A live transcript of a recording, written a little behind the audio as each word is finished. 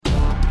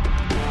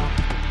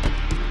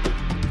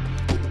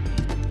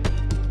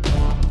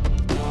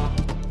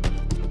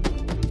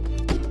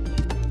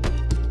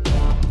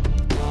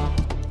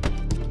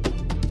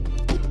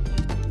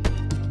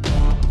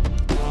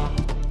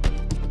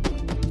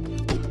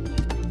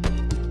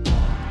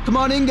Come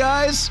on in,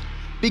 guys,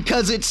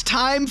 because it's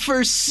time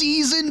for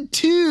season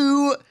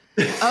 2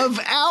 of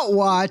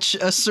Outwatch,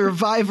 a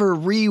Survivor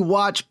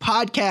rewatch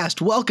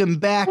podcast. Welcome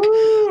back,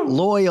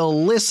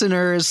 loyal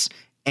listeners.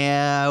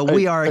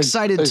 We are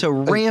excited to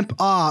ramp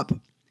up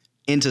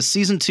into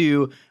season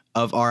 2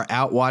 of our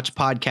Outwatch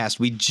podcast.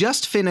 We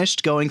just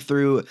finished going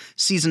through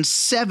season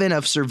 7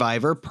 of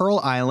Survivor, Pearl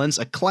Islands,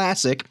 a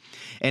classic,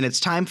 and it's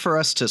time for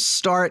us to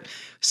start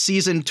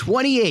season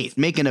 28,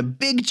 making a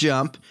big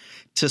jump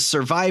to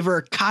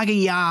Survivor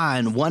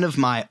Cagayan, one of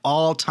my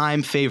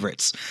all-time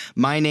favorites.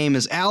 My name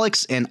is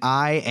Alex, and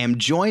I am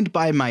joined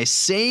by my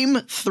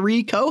same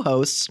 3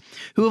 co-hosts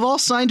who have all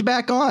signed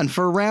back on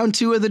for round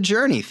 2 of the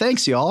journey.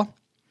 Thanks, y'all.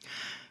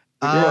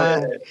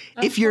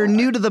 If you're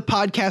new to the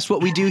podcast,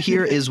 what we do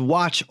here is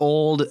watch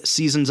old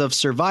seasons of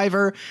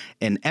Survivor,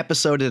 an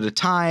episode at a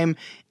time,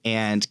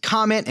 and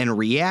comment and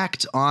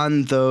react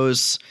on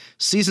those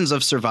seasons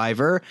of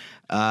Survivor.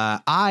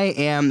 I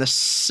am the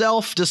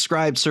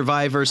self-described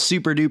Survivor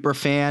super duper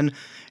fan,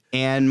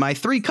 and my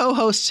 3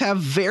 co-hosts have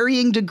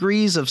varying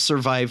degrees of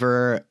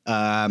Survivor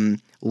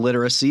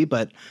literacy,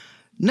 but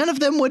none of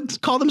them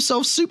would call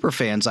themselves super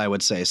fans, I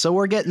would say. So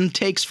we're getting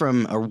takes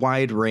from a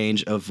wide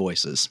range of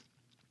voices.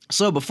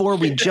 So before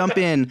we jump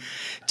in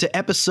to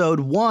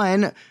episode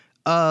 1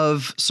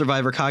 of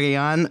Survivor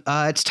Cagayan,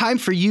 it's time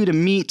for you to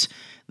meet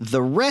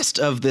the rest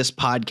of this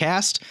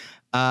podcast.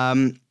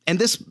 And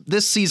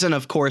this season,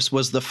 of course,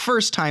 was the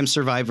first time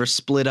Survivor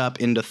split up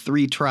into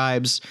 3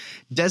 tribes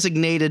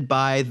designated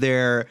by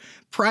their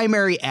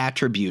primary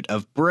attribute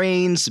of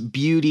brains,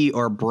 beauty,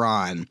 or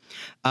brawn.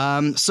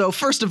 So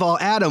first of all,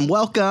 Adam,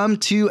 welcome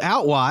to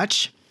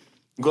Outwatch.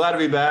 Glad to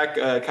be back.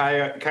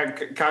 Cagayan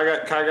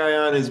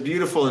is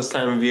beautiful this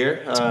time of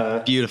year.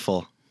 It's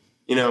beautiful.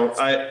 You know,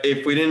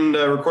 if we didn't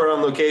record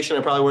on location,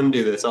 I probably wouldn't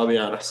do this. I'll be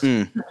honest.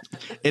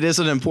 It is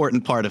an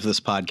important part of this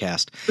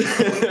podcast.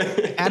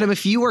 Adam,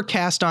 if you were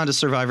cast onto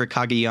Survivor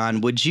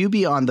Cagayan, would you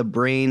be on the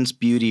brains,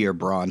 beauty, or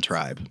brawn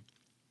tribe?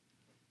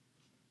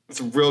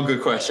 It's a real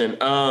good question.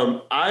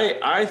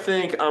 I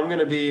think I'm going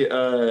to be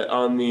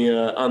on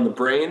the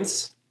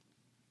brains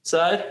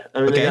side.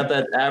 I mean, They got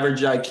that average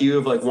IQ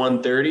of like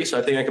 130, so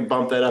I think I could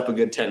bump that up a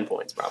good 10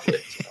 points probably.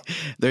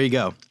 There you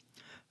go.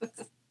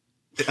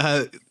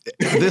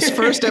 This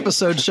first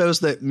episode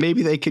shows that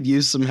maybe they could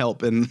use some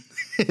help in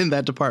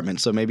that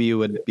department, so maybe you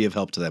would be of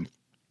help to them.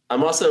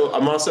 I'm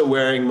also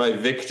wearing my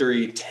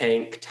victory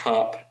tank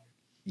top.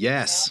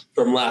 Yes.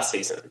 From last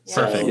season. Yeah.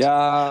 Perfect. Yeah.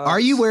 Are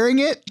you wearing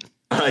it?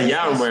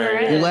 Yeah, I'm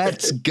wearing it.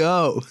 Let's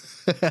go.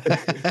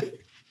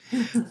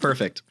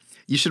 Perfect.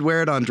 You should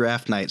wear it on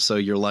draft night so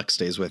your luck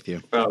stays with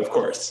you. Oh, of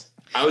course.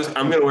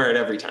 I'm going to wear it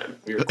every time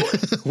we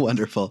record.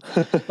 Wonderful.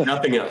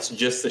 Nothing else,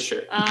 just the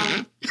shirt.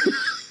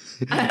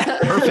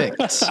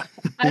 Perfect.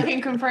 I can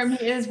confirm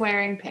he is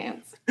wearing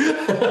pants.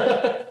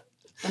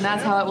 And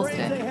that's how it will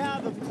stay. They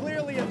have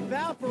clearly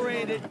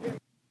evaporated.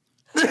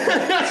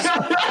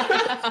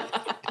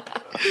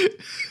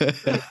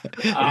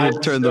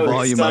 Turn the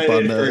volume up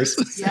on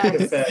those.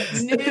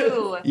 Yes.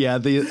 New. Yeah,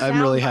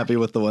 I'm really happy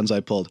with the ones I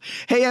pulled.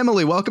 Hey,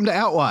 Emily, welcome to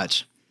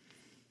Outwatch.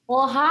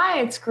 Well,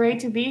 hi. It's great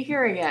to be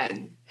here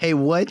again. Hey,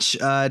 which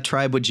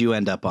tribe would you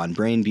end up on,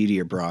 brain, beauty,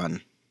 or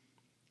brawn?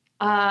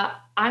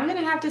 I'm going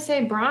to have to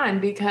say brawn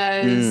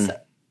because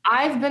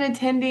I've been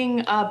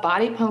attending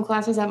body pump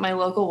classes at my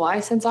local Y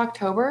since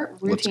October,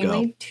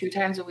 routinely 2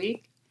 times a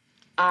week.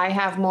 I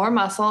have more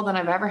muscle than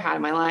I've ever had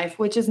in my life,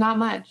 which is not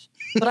much.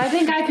 But I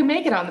think I can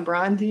make it on the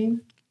brawn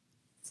team.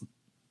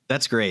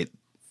 That's great.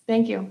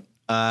 Thank you.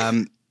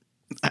 I'm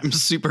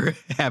super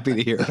happy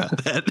to hear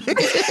about that.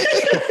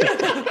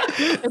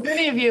 If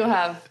any of you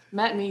have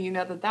met me, you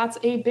know that that's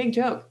a big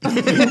joke.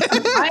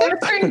 I am a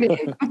string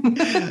bean.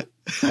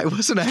 I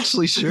wasn't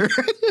actually sure.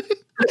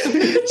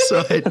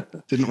 So I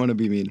didn't want to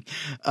be mean.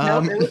 No,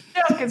 it was a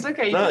joke. It's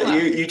okay.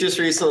 You just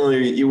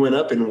recently went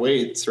up in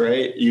weights,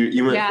 right?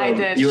 You went I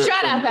did. You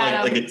Shut up,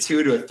 Adam. Like a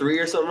 2 to a 3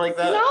 or something like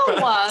that. No.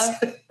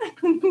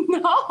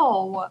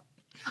 No.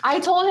 I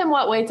told him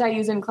what weights I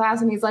use in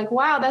class, and he's like,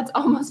 wow, that's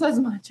almost as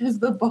much as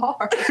the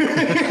bar.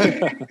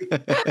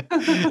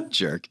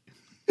 Jerk.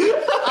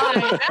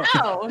 I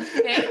know.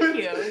 Thank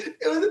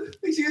you.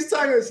 She was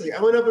talking. I was like,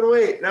 I went up in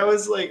weight, and I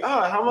was like,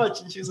 oh, how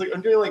much? And she was like,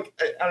 I'm doing like,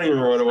 I don't even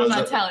remember what it was. I'm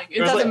not telling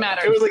you. It doesn't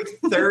matter. It was like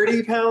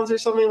 30 pounds or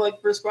something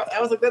like per squat. I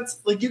was like, that's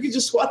like, you could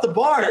just squat the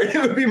bar. It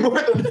would be more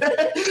than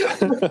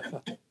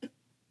that.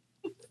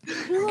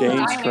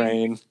 Game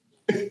train.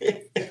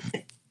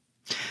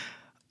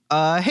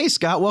 Hey,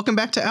 Scott, welcome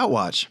back to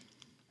Outwatch.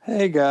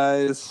 Hey,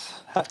 guys.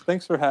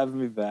 Thanks for having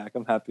me back.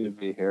 I'm happy to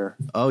be here.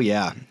 Oh,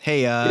 yeah.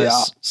 Hey,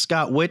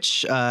 Scott,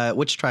 which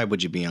tribe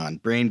would you be on?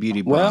 Brain,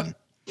 beauty, brawn?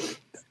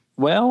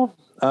 Well,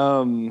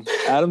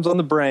 Adam's on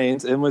the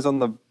brains. Emily's on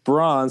the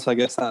brawn, so I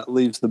guess that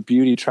leaves the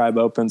beauty tribe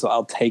open, so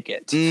I'll take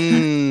it.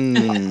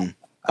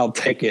 I'll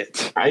take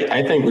it.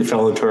 I think we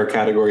fell into our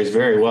categories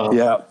very well.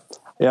 Yep.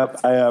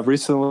 I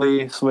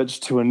recently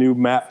switched to a new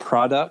map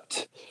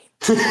product.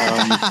 So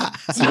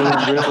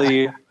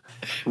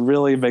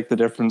really make the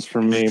difference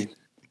for me.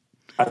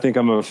 I think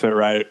I'm going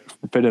to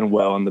fit in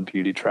well in the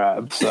beauty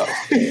tribe. So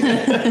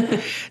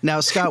now,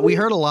 Scott, we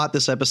heard a lot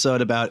this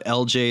episode about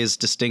LJ's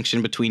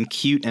distinction between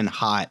cute and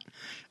hot.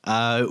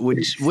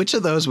 Which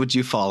of those would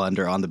you fall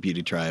under on the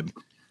beauty tribe?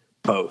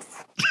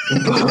 Both.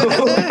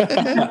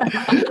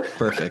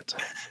 Perfect.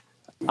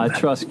 I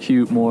trust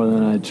cute more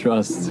than I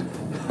trust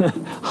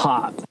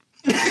hot.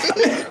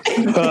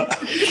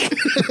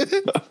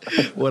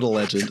 What a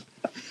legend.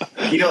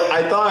 You know,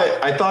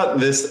 I thought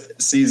this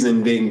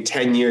season being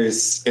 10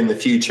 years in the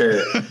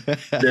future,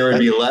 there would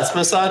be less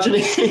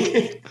misogyny.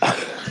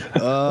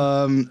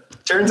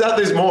 Turns out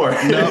there's more.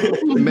 No,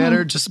 men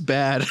are just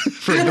bad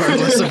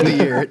regardless of the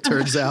year, it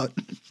turns out.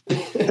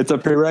 It's a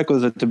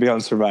prerequisite to be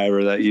on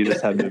Survivor that you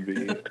just have to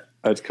be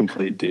a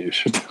complete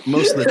douche.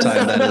 Most of the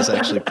time, that is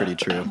actually pretty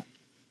true.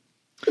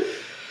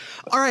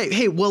 All right.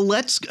 Hey, well,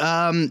 let's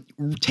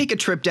take a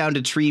trip down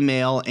to Tree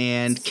Mail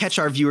and catch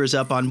our viewers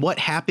up on what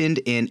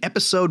happened in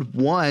episode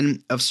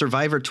 1 of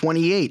Survivor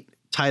 28,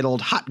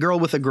 titled Hot Girl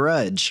with a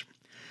Grudge.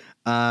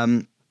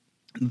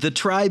 The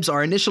tribes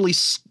are initially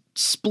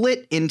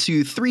split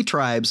into 3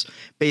 tribes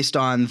based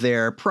on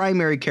their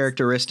primary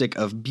characteristic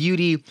of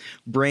beauty,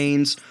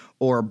 brains,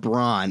 or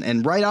brawn.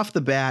 And right off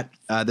the bat,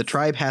 the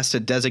tribe has to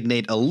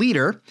designate a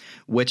leader,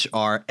 which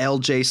are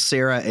LJ,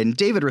 Sarah, and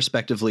David,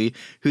 respectively,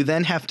 who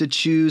then have to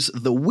choose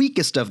the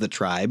weakest of the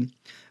tribe.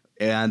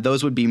 And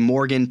those would be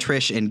Morgan,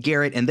 Trish, and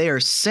Garrett. And they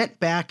are sent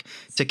back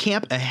to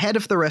camp ahead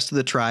of the rest of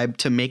the tribe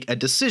to make a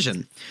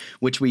decision,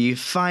 which we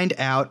find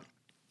out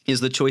is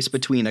the choice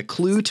between a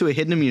clue to a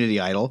hidden immunity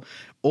idol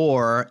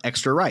or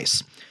extra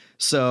rice.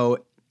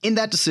 So in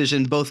that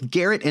decision, both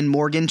Garrett and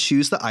Morgan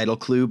choose the idol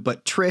clue,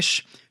 but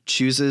Trish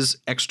chooses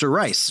extra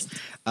rice.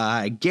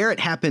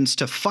 Garrett happens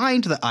to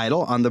find the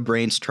idol on the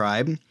Brains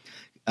tribe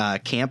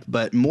camp,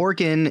 but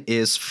Morgan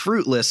is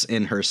fruitless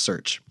in her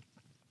search.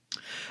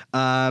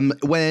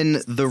 When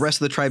the rest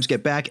of the tribes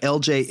get back,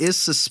 LJ is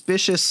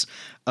suspicious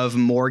of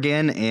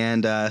Morgan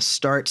and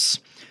starts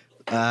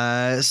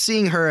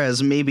seeing her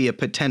as maybe a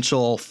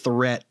potential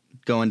threat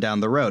going down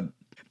the road.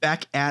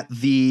 Back at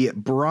the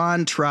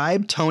Braun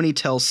tribe, Tony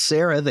tells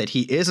Sarah that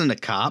he isn't a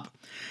cop.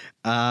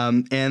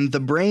 And the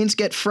Brains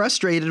get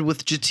frustrated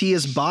with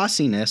Jatia's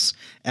bossiness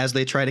as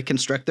they try to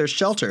construct their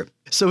shelter.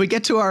 So we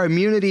get to our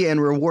immunity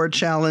and reward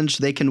challenge.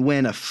 They can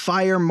win a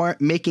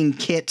fire-making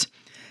kit.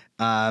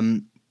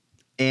 And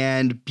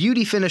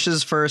Beauty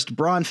finishes first,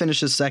 Braun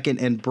finishes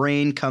second, and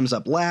Brain comes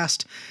up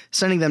last,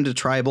 sending them to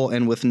tribal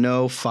and with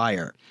no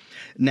fire.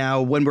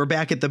 Now, when we're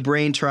back at the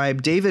Brain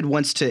tribe, David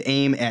wants to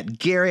aim at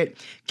Garrett.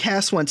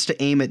 Cass wants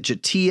to aim at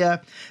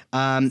Jatia.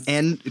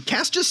 And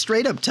Cass just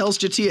straight up tells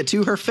Jatia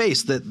to her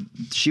face that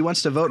she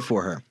wants to vote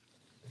for her.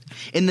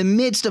 In the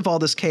midst of all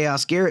this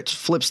chaos, Garrett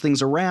flips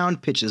things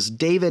around, pitches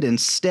David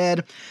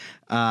instead.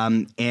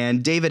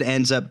 And David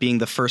ends up being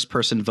the first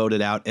person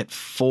voted out at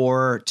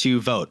 4-2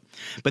 vote.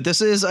 But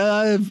this is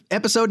an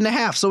episode and a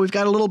half, so we've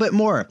got a little bit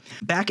more.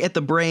 Back at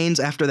the Brains,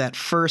 after that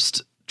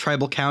first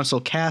Tribal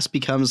Council, Cass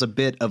becomes a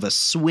bit of a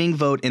swing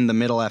vote in the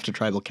middle after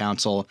Tribal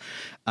Council.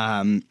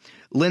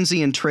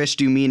 Lindsay and Trish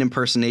do mean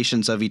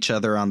impersonations of each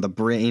other on the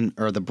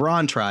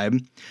Braun tribe.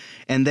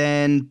 And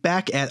then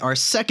back at our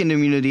second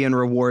immunity and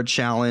reward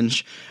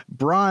challenge,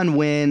 Braun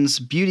wins.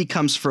 Beauty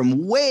comes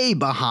from way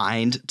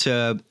behind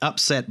to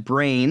upset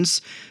Brains,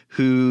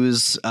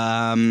 whose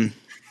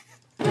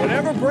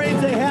whatever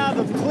brains they have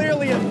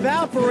clearly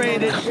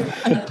evaporated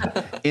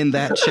in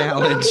that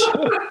challenge.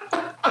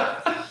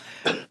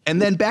 And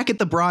then back at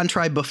the Braun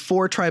tribe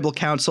before Tribal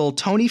Council,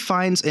 Tony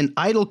finds an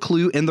idol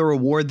clue in the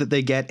reward that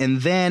they get,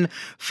 and then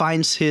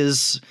finds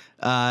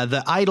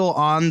the idol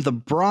on the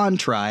Braun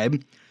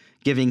tribe,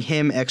 giving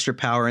him extra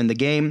power in the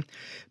game.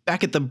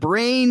 Back at the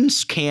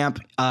Brains camp,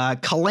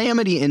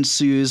 calamity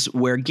ensues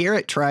where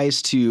Garrett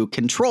tries to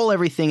control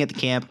everything at the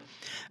camp.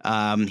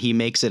 He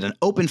makes it an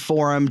open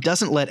forum,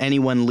 doesn't let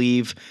anyone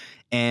leave,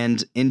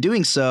 and in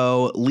doing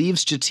so,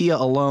 leaves Jatia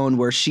alone,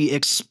 where she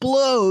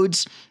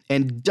explodes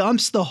and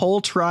dumps the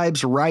whole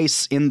tribe's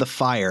rice in the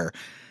fire.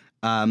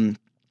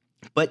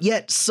 But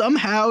yet,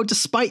 somehow,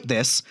 despite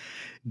this,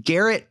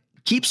 Garrett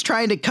keeps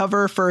trying to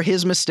cover for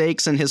his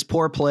mistakes and his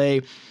poor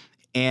play,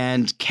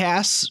 and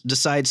Cass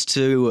decides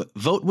to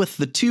vote with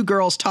the 2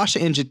 girls,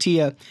 Tasha and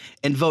Jatia,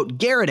 and vote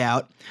Garrett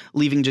out,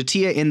 leaving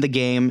Jatia in the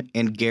game,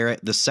 and Garrett,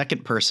 the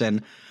second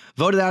person,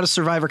 voted out as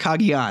Survivor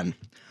Cagayan.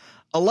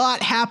 A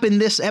lot happened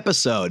this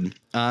episode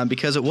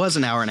because it was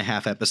an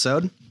hour-and-a-half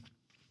episode.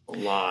 A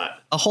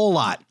lot. A whole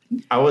lot.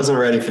 I wasn't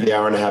ready for the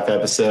hour-and-a-half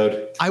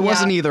episode. I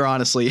wasn't either,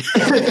 honestly.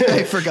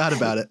 I forgot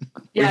about it.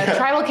 Yeah,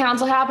 Tribal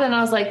Council happened, and I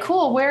was like,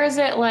 cool, where is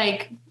it,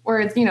 like, where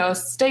it's,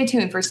 stay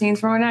tuned for scenes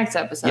from our next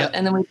episode. Yep.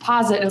 And then we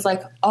pause it, and it's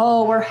like,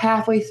 oh, we're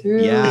halfway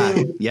through.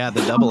 Yeah,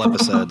 the double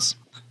episodes.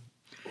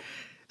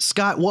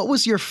 Scott, what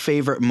was your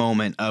favorite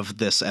moment of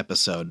this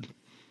episode?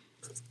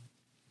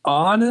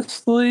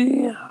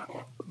 Honestly,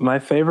 my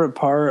favorite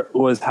part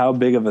was how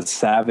big of a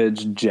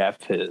savage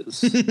Jeff is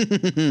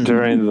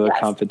during the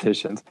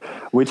competitions.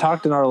 We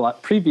talked in our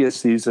previous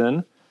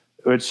season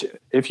which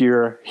if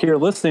you're here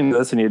listening to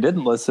this and you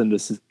didn't listen to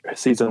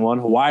season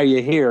 1, why are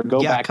you here?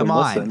 Go back and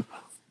listen.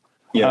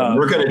 Yeah,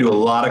 we're going to do a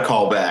lot of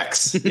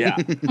callbacks. Yeah.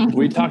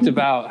 We talked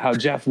about how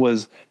Jeff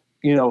was,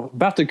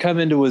 about to come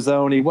into his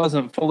own. He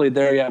wasn't fully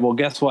there yet. Well,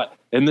 guess what?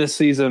 In this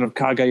season of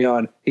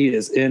Cagayan, he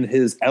is in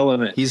his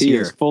element. He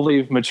is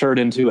fully matured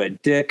into a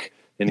dick,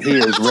 and he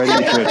is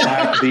ready to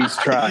attack these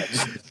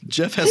tribes.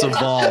 Jeff has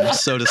evolved,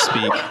 so to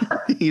speak.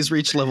 He's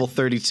reached level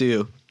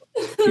 32.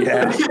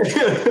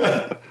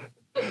 Yeah.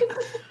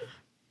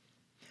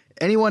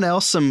 Anyone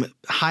else some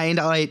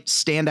highlight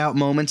standout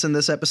moments in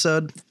this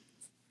episode?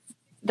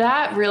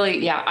 That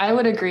really, I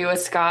would agree with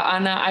Scott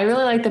on that. I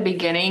really like the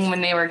beginning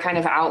when they were kind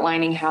of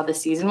outlining how the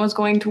season was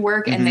going to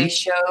work, and they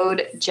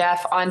showed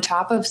Jeff on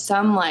top of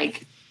some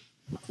like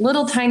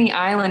little tiny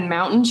island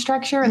mountain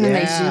structure, and then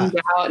they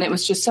zoomed out, and it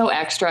was just so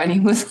extra, and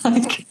he was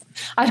like,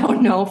 I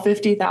don't know,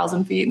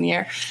 50,000 feet in the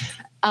air.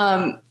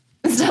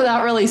 So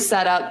that really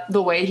set up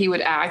the way he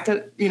would act,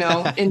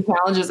 in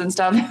challenges and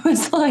stuff. It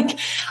was like,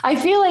 I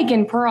feel like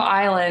in Pearl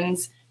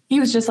Islands, he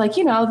was just like,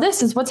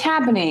 this is what's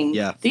happening.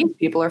 Yeah. These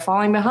people are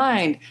falling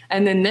behind.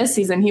 And then this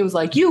season, he was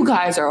like, you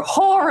guys are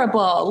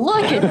horrible.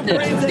 Look at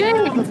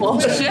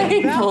this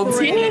shameful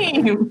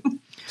team.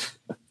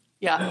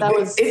 Yeah, that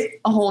was a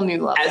whole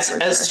new level.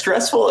 As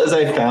stressful as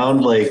I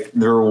found, like,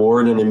 the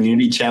reward and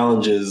immunity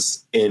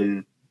challenges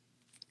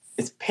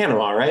it's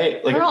Panama,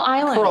 right? Like Pearl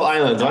Islands. Pearl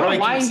Islands. Why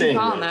do I keep saying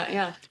that?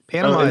 Yeah.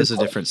 Panama is a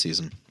different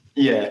season.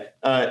 Yeah.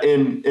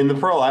 In the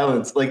Pearl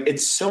Islands, like,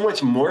 it's so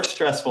much more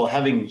stressful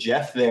having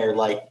Jeff there,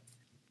 like,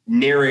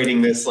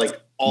 narrating this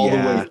like all the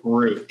way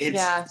through.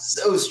 It's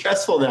so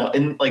stressful now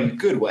in like a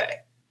good way.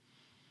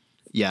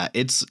 Yeah,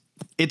 it's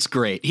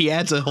great. He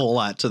adds a whole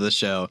lot to the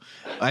show.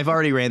 I've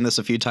already ran this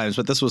a few times,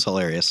 but this was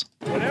hilarious.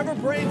 Whatever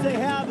brains they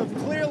have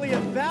clearly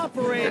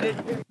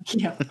evaporated.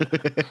 Yeah.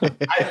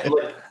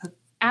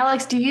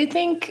 Alex, do you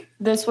think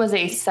this was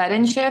a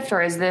sudden shift,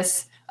 or is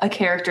this a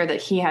character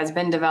that he has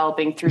been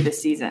developing through the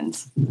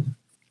seasons?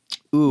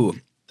 Ooh,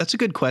 that's a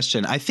good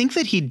question. I think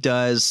that he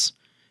does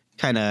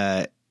kind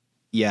of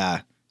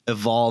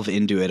evolve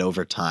into it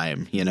over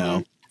time,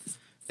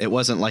 It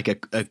wasn't like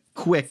a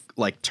quick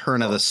like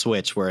turn of the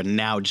switch where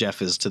now Jeff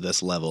is to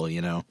this level,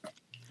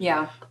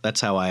 Yeah.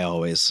 That's how I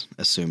always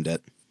assumed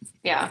it.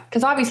 Yeah,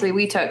 because obviously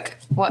we took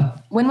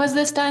when was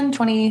this done?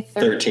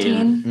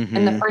 2013? Mm-hmm.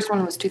 And the first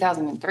one was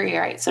 2003,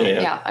 right? So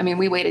I mean,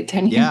 we waited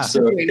 10 years. Yeah,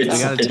 so we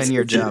got a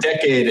 10-year jump. A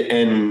decade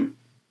and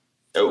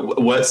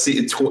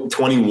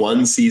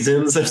 21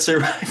 seasons of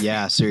Survivor?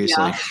 Yeah,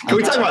 seriously. Yeah. Can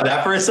we talk about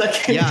that for a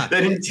second? Yeah.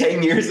 That in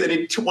 10 years, they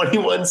did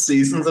 21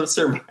 seasons of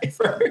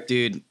Survivor.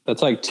 Dude.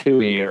 That's like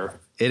 2 a year.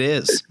 It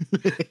is.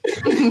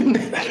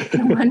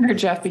 No wonder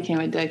Jeff became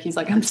a dick. He's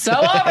like, I'm so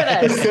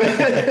over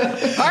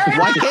this.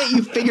 Why can't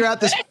you figure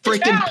out this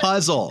freaking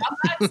puzzle?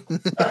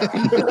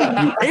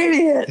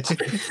 Idiot.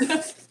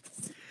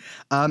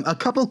 A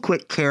couple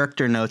quick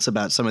character notes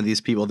about some of these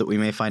people that we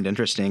may find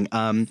interesting.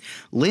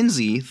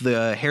 Lindsay,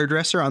 the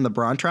hairdresser on the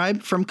Braun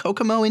tribe from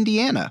Kokomo,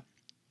 Indiana.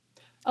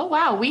 Oh,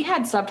 wow. We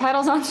had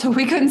subtitles on, so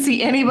we couldn't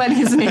see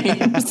anybody's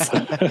names.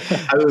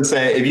 I would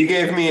say, if you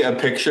gave me a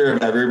picture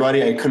of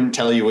everybody, I couldn't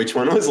tell you which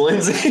one was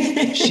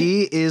Lindsay.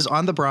 She is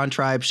on the Braun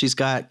tribe. She's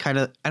got kind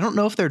of, I don't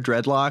know if they're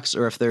dreadlocks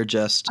or if they're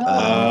just a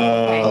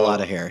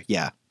lot of hair.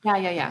 Yeah.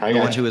 Yeah. The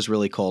one who is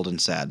really cold and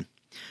sad.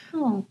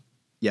 Oh.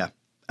 Yeah.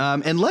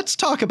 And let's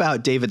talk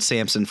about David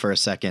Sampson for a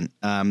second.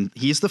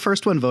 He's the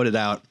first one voted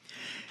out.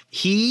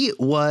 He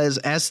was,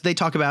 as they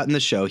talk about in the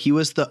show, he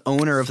was the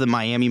owner of the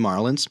Miami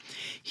Marlins.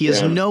 He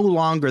is no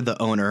longer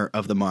the owner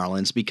of the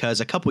Marlins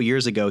because a couple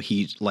years ago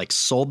he like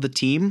sold the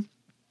team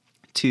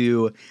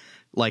to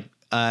like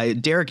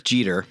Derek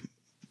Jeter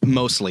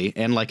mostly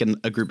and like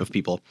a group of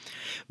people.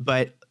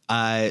 But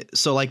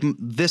so like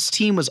this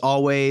team was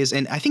always,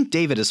 and I think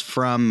David is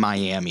from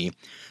Miami.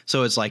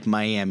 So it's like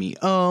Miami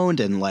owned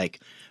and like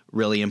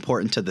really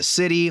important to the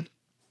city.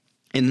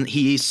 And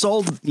he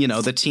sold,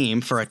 the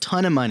team for a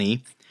ton of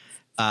money.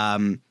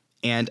 And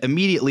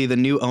immediately the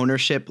new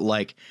ownership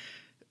like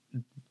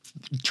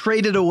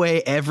traded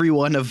away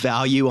everyone of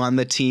value on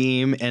the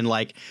team and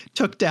like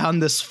took down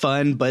this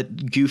fun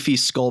but goofy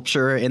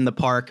sculpture in the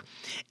park.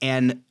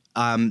 And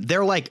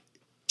they're like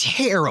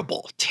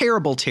terrible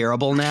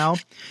now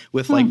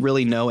with like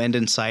really no end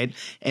in sight.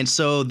 And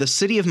so the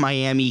city of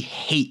Miami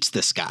hates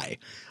this guy.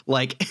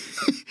 Like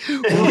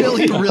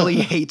really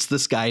hates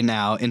this guy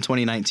now in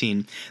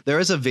 2019. There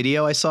is a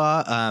video I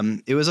saw,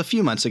 it was a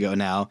few months ago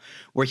now,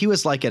 where he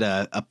was like at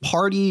a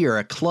party or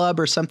a club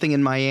or something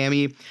in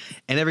Miami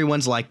and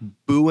everyone's like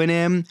booing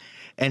him.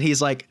 And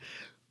he's like,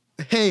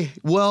 hey,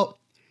 well,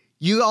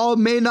 you all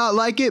may not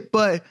like it,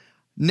 but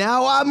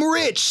now I'm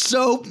rich.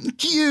 So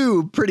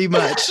you pretty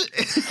much.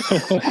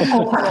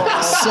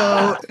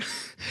 So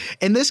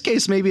in this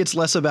case, maybe it's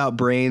less about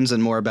brains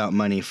and more about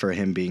money for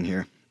him being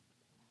here.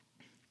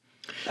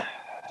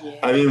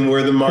 I mean,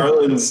 were the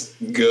Marlins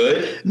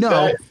good?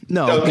 No,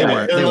 okay.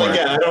 They weren't.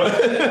 Yeah, I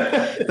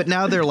don't But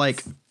now they're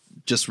like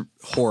just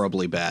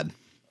horribly bad.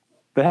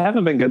 They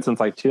haven't been good since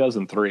like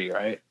 2003,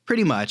 right?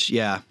 Pretty much,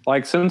 yeah.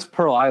 Like since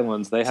Pearl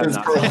Islands, they have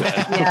not been good.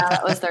 Yeah,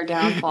 that was their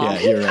downfall. Yeah,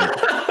 you're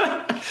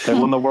right. They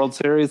won the World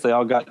Series. They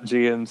all got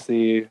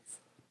GMC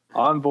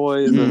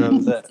envoys, and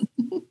then that.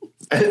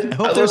 I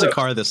hope there's a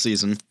car this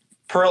season.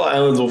 Pearl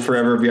Islands will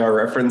forever be our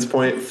reference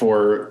point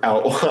for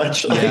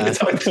Outwatch. Like, Yeah.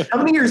 it's like, how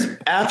many years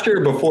after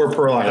or before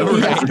Pearl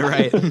Islands?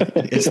 Right.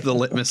 It's the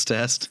litmus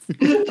test.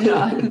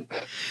 Yeah.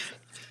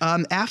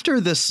 After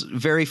this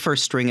very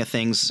first string of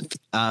things,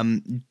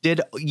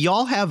 did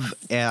y'all have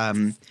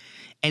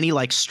any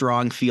like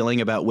strong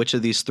feeling about which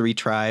of these three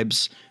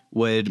tribes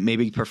would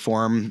maybe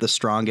perform the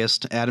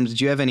strongest? Adam,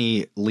 did you have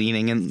any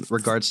leaning in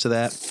regards to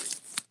that?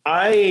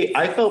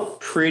 I felt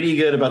pretty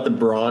good about the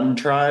Braun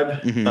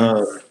tribe.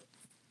 Mm-hmm.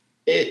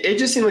 It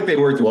just seemed like they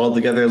worked well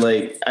together.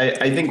 Like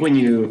I think when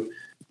it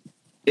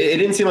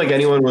didn't seem like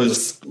anyone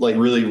was like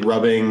really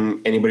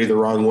rubbing anybody the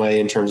wrong way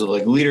in terms of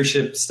like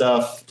leadership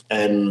stuff,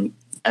 and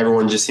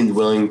everyone just seemed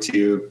willing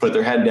to put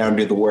their head down,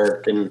 do the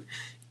work, and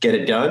get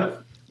it done,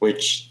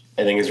 which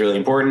I think is really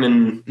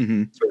important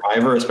in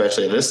Survivor,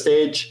 especially at this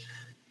stage.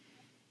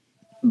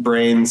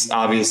 Brains,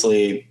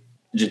 obviously,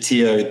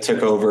 J'Tia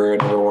took over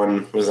and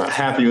everyone was not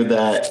happy with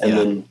that. And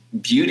then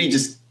Beauty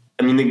just,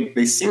 I mean,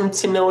 they seemed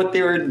to know what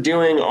they were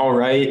doing all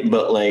right,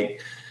 but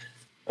like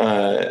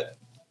LJ,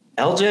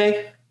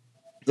 is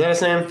that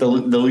his name? The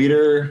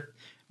leader?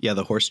 Yeah,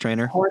 the horse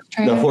trainer.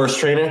 The horse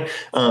trainer.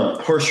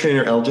 Horse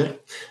trainer LJ.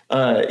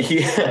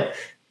 He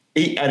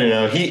I don't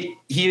know. He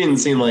didn't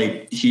seem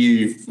like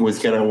he was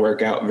going to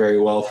work out very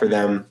well for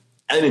them.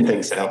 I didn't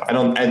think so.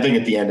 I think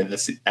at the end of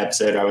this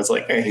episode, I was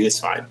like, hey, he was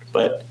fine.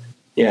 But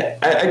yeah,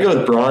 I go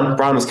with Braun.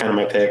 Braun was kind of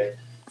my pick.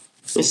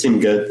 They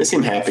seemed good. They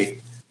seemed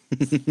happy.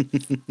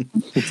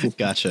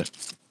 Gotcha.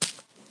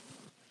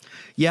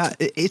 Yeah,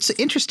 it's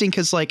interesting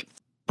because like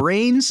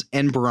Brains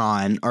and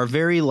Braun are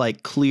very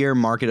like clear,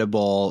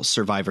 marketable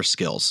Survivor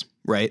skills,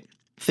 right?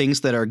 Things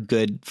that are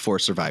good for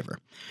Survivor.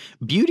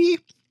 Beauty.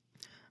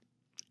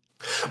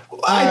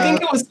 I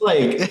think it was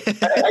like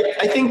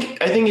I think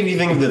if you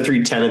think of the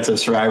three tenets of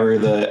Survivor,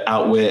 the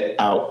outwit,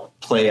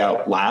 outplay,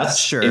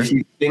 outlast. Sure. If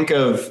you think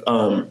of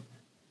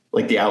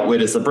like the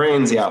outwit as the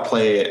Brains, the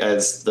outplay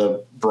as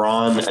the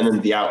Braun, and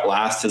then the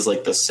outlast is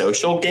like the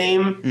social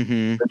game.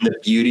 And the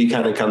Beauty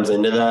kind of comes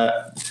into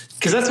that,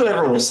 because that's what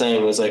everyone was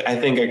saying, was like, I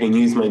think I can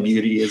use my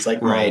beauty as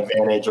like my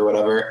advantage or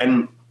whatever.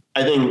 And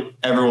I think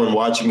everyone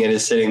watching it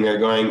is sitting there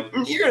going,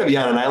 you're going to be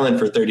on an island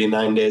for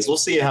 39 days. We'll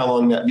see how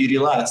long that beauty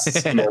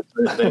lasts. You know,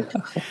 sort of thing.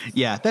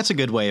 Yeah, that's a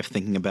good way of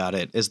thinking about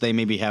it, is they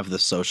maybe have the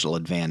social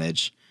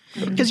advantage.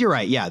 Because you're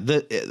right. Yeah,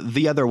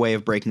 the other way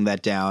of breaking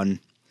that down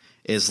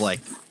is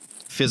like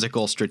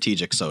physical,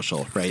 strategic,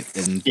 social, right?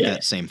 And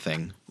that same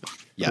thing.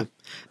 Yeah,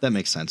 that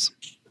makes sense.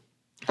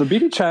 The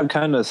Beauty tribe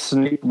kind of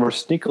were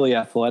sneakily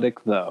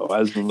athletic, though.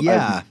 I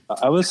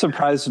was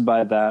surprised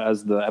by that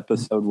as the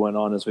episode went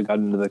on, as we got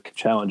into the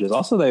challenges.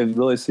 Also, they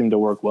really seemed to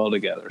work well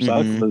together. So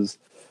I was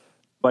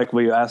like,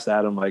 we asked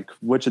Adam, like,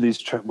 which of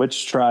these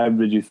which tribe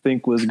did you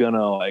think was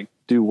gonna like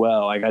do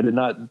well? Like, I wouldn't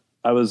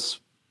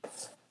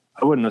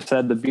have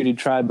said the Beauty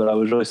tribe, but I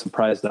was really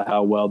surprised at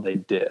how well they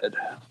did.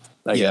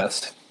 I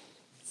guess.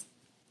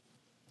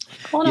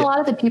 Well, and a lot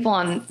of the people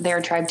on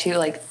their tribe too,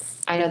 like,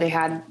 I know they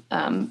had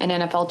an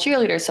NFL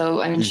cheerleader,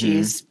 so I mean,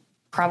 she's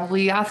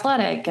probably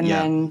athletic. And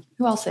then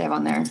who else they have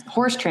on there?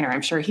 Horse trainer,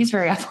 I'm sure he's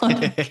very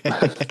athletic.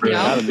 You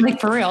know,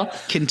 like for real.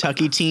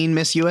 Kentucky teen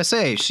Miss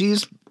USA.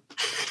 She's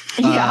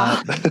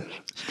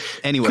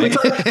anyway.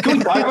 Can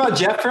we talk about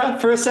Jeffra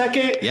for a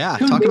second? Yeah,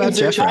 who talk about names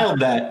their Jeffra. child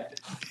that?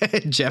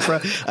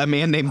 Jeffra, a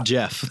man named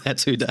Jeff.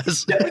 That's who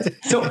does.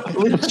 So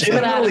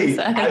legitimately,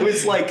 I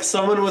was like,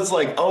 someone was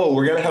like, "Oh,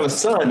 we're gonna have a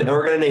son, and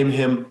we're gonna name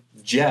him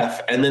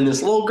Jeff." And then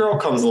this little girl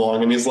comes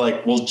along, and he's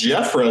like, "Well,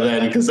 Jeffra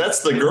then, because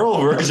that's the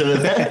girl version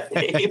of that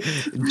name."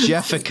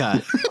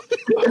 Jeffica.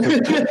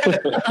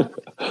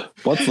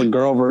 What's the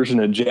girl version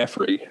of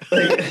Jeffrey?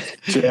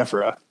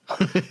 Jeffra.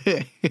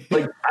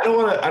 Like, I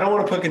don't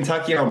want to put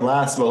Kentucky on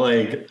blast, but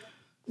like,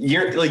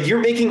 you're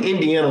making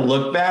Indiana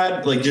look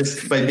bad, like,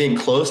 just by being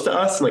close to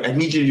us. Like, I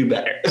need you to do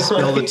better.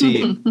 Spill the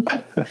tea.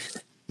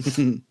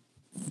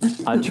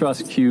 I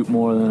trust cute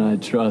more than I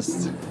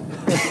trust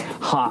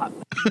hot.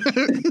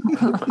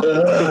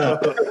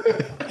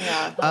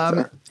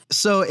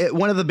 So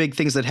one of the big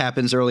things that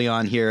happens early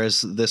on here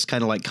is this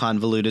kind of like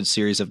convoluted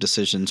series of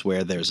decisions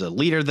where there's a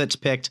leader that's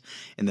picked,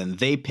 and then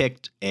they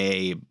picked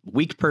a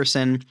weak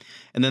person,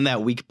 and then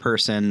that weak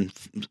person,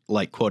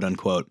 like, quote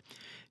unquote,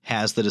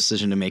 has the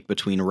decision to make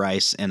between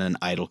rice and an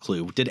idol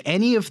clue. Did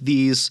any of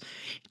these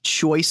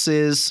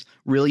choices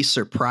really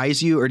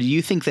surprise you, or do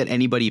you think that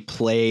anybody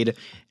played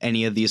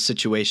any of these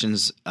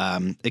situations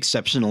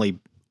exceptionally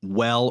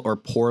well or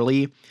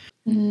poorly?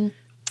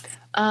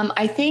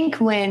 I think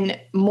when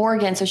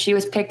Morgan, so she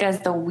was picked as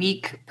the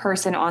weak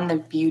person on the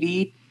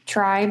Beauty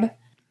tribe,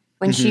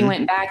 when she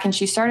went back and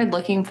she started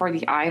looking for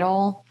the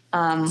idol,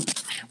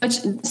 which,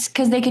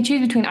 because they could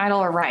choose between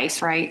idol or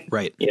rice, right?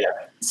 Right. Yeah.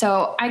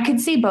 So I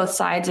could see both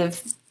sides of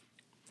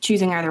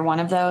choosing either one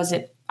of those.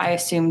 I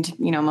assumed,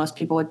 most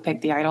people would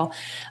pick the idol.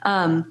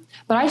 But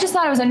I just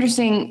thought it was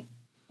interesting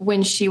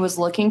when she was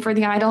looking for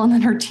the idol and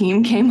then her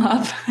team came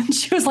up and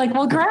she was like,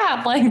 well,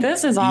 crap, like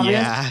this is obvious.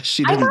 Yeah,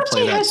 she didn't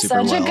play that super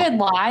well. I thought she had such a good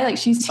lie. Like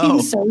she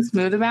seemed so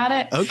smooth about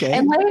it. Okay.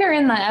 And later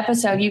in the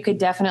episode, you could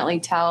definitely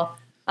tell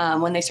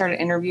when they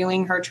started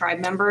interviewing her tribe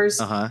members,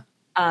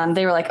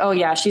 they were like, oh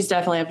yeah, she's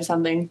definitely up to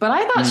something. But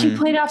I thought she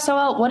played off so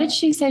well. What did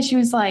she say? She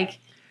was like,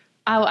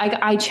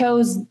 I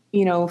chose,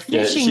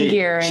 fishing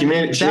gear.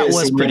 That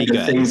was pretty good.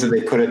 The things that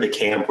they put at the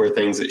camp were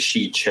things that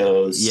she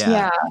chose.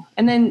 Yeah.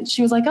 And then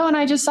she was like, oh, and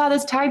I just saw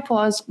this tide pool.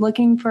 I was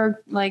looking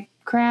for like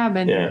crab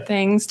and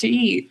things to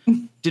eat.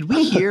 Did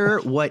we hear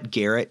what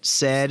Garrett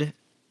said?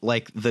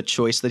 Like the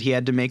choice that he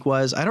had to make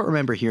was? I don't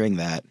remember hearing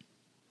that.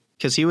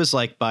 Because he was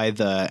like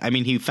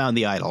he found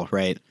the idol,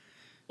 right?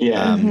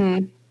 Yeah.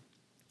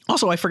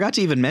 Also, I forgot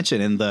to even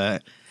mention in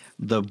the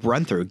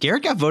run through,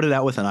 Garrett got voted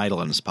out with an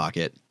idol in his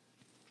pocket.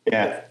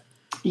 Yeah.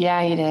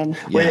 Yeah, he did.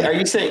 Wait, are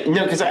you saying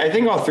no? Because I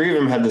think all three of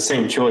them had the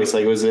same choice.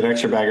 Like, was it an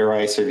extra bag of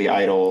rice or the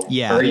idol?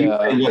 Yeah. Or are you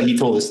what he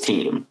told his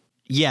team?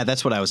 Yeah,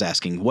 that's what I was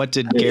asking. What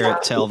did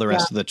Garrett tell the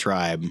rest of the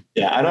tribe?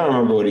 Yeah, I don't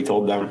remember what he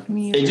told them.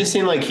 It just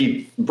seemed like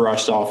he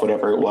brushed off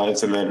whatever it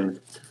was, and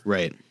then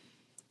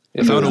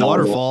found a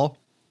waterfall.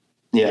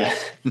 Yeah.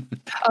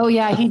 Oh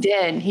yeah, he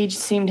did. He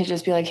just seemed to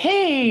just be like,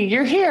 "Hey,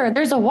 you're here.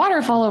 There's a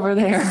waterfall over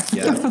there."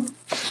 Yeah.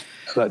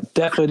 So I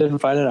definitely didn't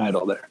find an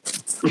idol there.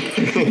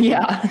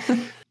 Yeah.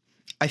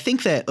 I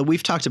think that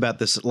we've talked about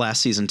this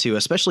last season too,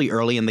 especially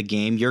early in the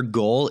game. Your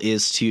goal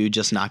is to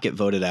just not get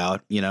voted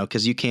out,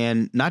 because you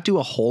can not do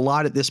a whole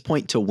lot at this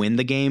point to win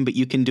the game, but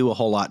you can do a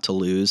whole lot to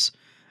lose.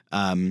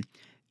 And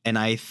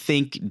I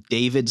think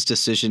David's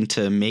decision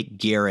to make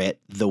Garrett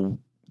the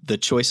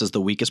choice as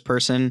the weakest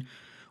person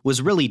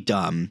was really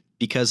dumb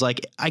because,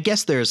 I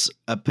guess there's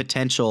a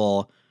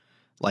potential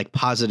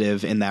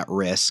positive in that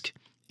risk.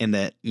 In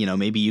that,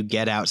 maybe you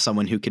get out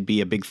someone who could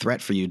be a big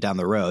threat for you down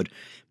the road,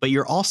 but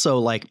you're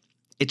also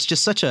it's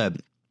just such a,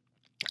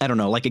 I don't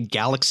know, a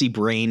galaxy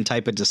brain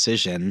type of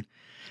decision.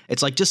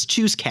 It's just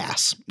choose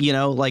Cass,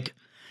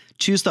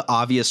 choose the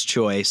obvious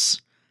choice.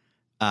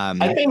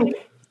 I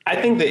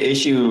think the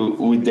issue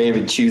with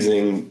David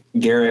choosing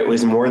Garrett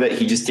was more that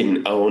he just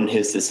didn't own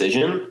his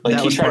decision.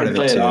 He tried to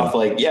play it off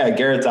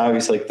Garrett's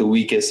obviously the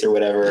weakest or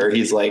whatever, or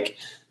he's the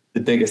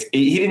biggest.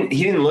 He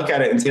didn't look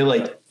at it and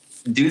say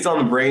dude's on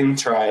the Brain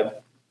tribe,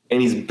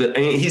 and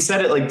he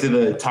said it to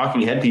the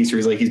talking headpiece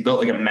where he's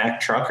built a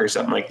Mack truck or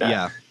something like that.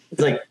 Yeah,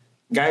 it's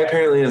guy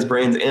apparently has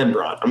brains and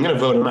brawn. I'm gonna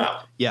vote him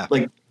out. Yeah,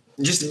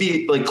 just to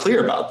be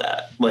clear about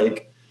that.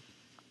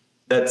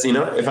 That's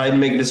if I had to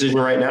make a decision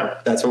right now,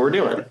 that's what we're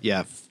doing.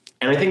 Yeah,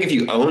 and I think if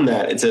you own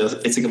that, it's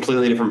a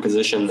completely different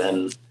position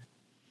than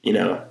he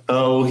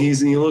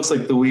looks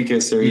like the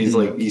weakest, or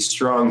he's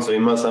strong, so he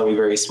must not be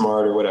very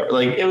smart or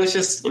whatever. It was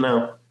just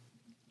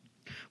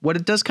What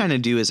it does kind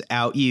of do is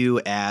out you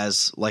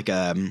as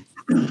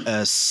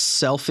a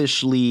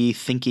selfishly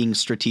thinking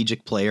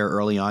strategic player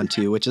early on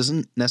too, which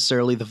isn't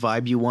necessarily the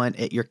vibe you want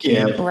at your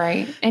camp. Yeah.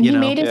 Right. And he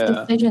made his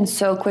decision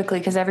so quickly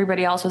because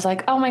everybody else was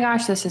like, oh my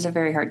gosh, this is a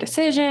very hard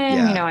decision.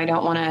 Yeah. I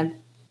don't want to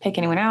pick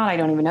anyone out. I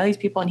don't even know these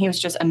people. And he was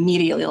just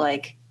immediately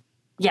like,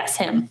 yes,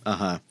 him.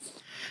 Uh-huh.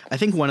 I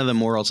think one of the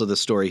morals of the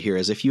story here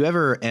is if you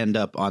ever end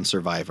up on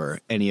Survivor,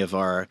 any of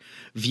our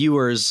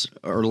viewers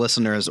or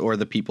listeners or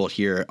the people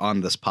here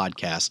on this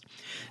podcast,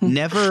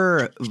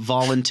 never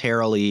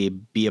voluntarily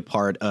be a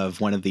part of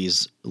one of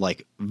these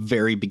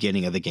very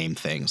beginning of the game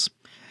things.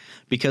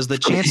 Because the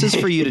chances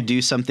for you to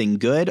do something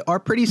good are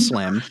pretty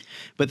slim,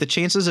 but the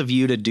chances of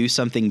you to do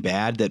something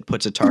bad that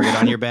puts a target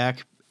on your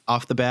back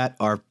off the bat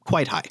are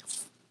quite high.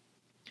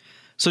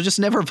 So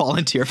just never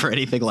volunteer for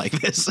anything like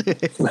this.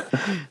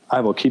 I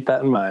will keep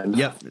that in mind.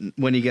 Yep.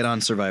 When you get on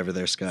Survivor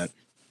there, Scott.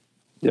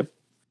 Yep.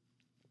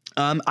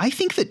 I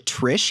think that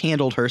Trish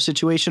handled her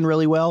situation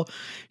really well.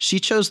 She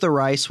chose the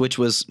rice, which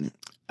was,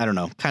 I don't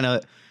know, kind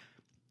of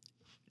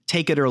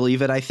take it or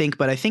leave it, I think.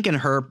 But I think in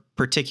her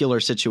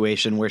particular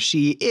situation where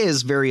she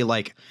is very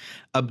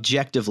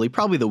objectively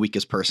probably the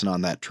weakest person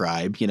on that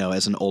tribe,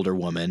 as an older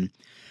woman,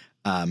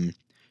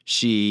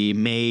 she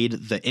made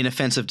the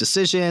inoffensive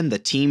decision, the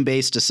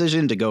team-based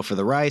decision to go for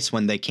the rice.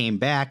 When they came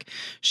back,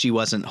 she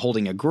wasn't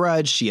holding a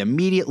grudge. She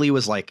immediately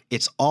was like,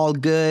 it's all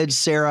good,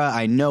 Sarah.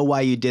 I know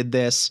why you did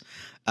this.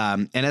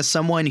 And as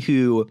someone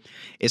who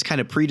is kind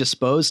of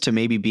predisposed to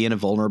maybe be in a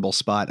vulnerable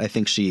spot, I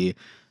think she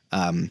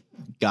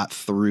got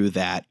through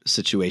that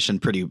situation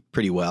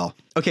pretty well.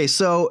 Okay,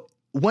 so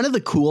one of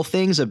the cool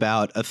things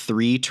about a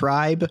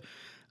 3-tribe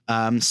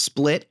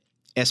split,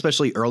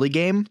 especially early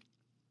game,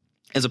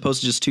 as opposed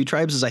to just 2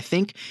 tribes, is I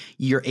think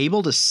you're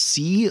able to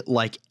see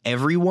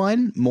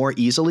everyone more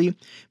easily,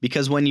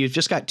 because when you've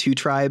just got 2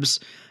 tribes,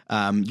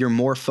 you're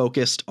more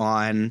focused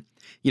on,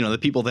 the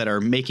people that are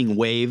making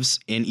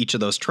waves in each of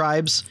those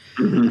tribes.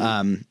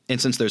 And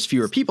since there's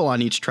fewer people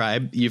on each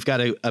tribe, you've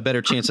got a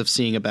better chance of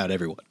seeing about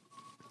everyone.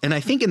 And I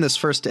think in this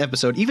first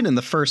episode, even in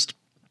the first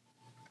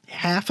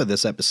half of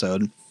this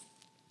episode,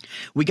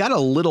 We got a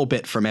little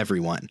bit from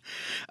everyone.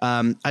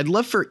 I'd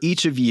love for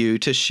each of you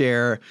to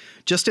share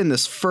just in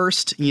this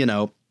first,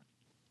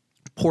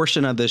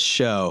 portion of this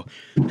show,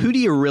 who do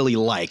you really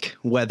like,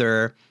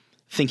 whether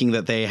thinking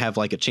that they have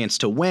like a chance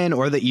to win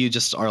or that you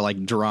just are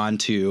like drawn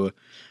to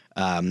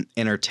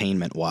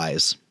entertainment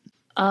wise?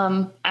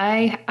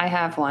 I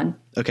have one.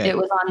 Okay. It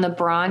was on the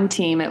Braun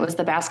team. It was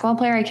the basketball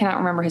player. I cannot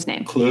remember his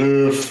name.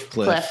 Cliff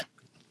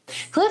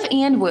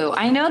And Wu.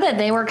 I know that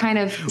they were kind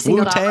of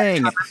singled out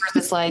for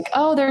this, like,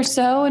 oh, they're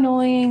so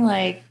annoying.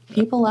 Like,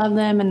 people love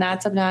them and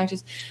that's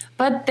obnoxious.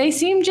 But they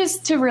seem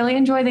just to really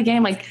enjoy the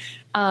game. Like,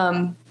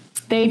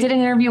 they did an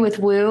interview with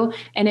Wu,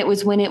 and it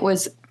was when it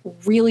was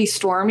really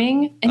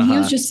storming, and he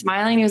was just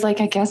smiling. He was like,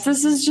 I guess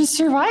this is just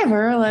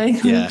Survivor. Like,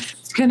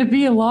 it's going to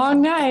be a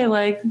long night.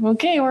 Like,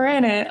 okay, we're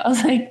in it. I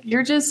was like,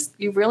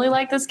 you really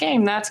like this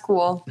game. That's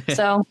cool.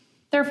 So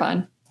they're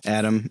fun.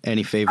 Adam,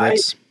 any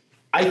favorites?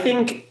 I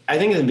think at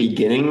the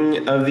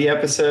beginning of the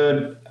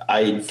episode,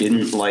 I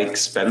didn't like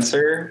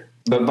Spencer,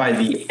 but by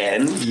the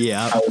end,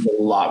 I was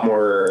a lot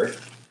more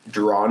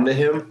drawn to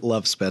him.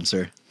 Love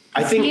Spencer.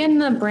 I think he in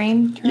the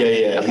Brain tribe?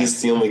 Yeah. Okay.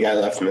 He's the only guy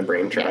left in the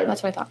Brain tribe. Yeah,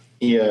 that's what I thought.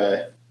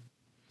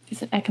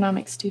 He's an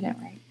economic student,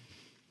 right?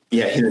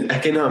 Yeah, he's an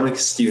economic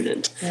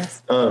student.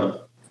 Yes.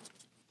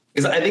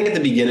 Because I think at the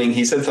beginning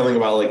he said something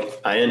about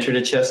like, I entered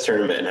a chess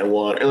tournament and I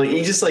won. Or like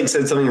he just like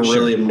said something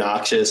really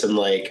obnoxious and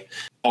like,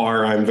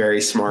 I'm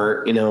very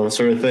smart,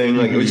 sort of thing.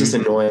 Like it was just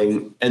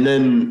annoying. And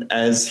then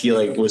as he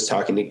like was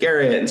talking to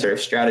Garrett and sort of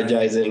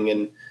strategizing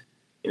and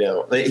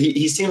like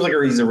he seems like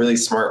he's a really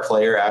smart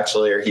player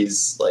actually, or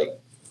he's like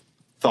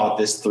thought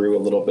this through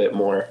a little bit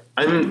more.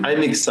 I'm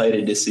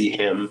excited to see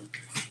him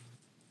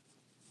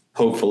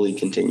hopefully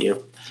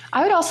continue.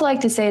 I would also like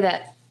to say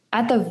that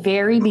at the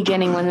very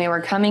beginning when they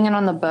were coming in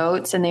on the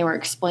boats and they were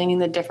explaining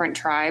the different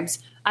tribes,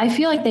 I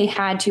feel like they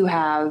had to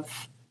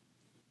have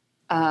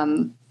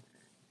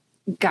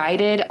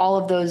guided all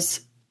of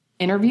those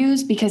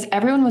interviews because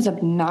everyone was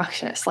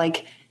obnoxious.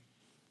 Like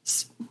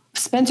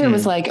Spencer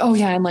was like, oh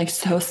yeah, I'm like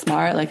so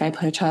smart. Like I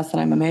play chess and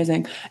I'm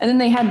amazing. And then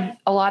they had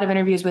a lot of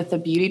interviews with the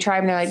beauty tribe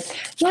and they're like,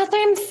 yes,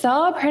 I'm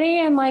so pretty.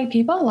 And like,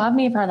 people love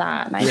me for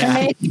that. And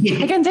I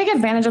can take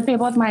advantage of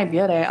people with my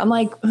beauty. I'm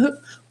like,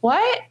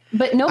 what?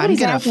 But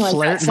nobody's acting like that.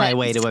 I'm going to flirt my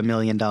way to $1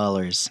 million.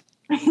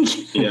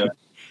 Yeah.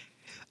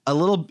 A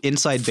little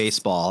inside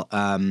baseball.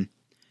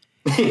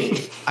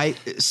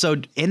 So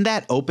in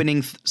that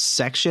opening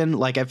section,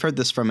 like I've heard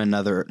this from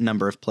another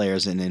number of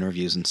players in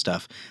interviews and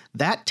stuff,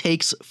 that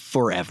takes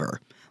forever.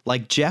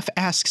 Like Jeff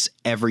asks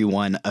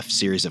everyone a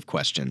series of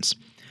questions.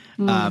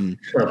 And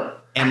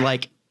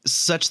like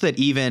such that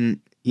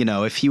even,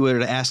 if he were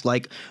to ask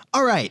like,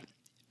 all right,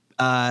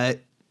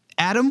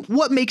 Adam,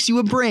 what makes you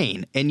a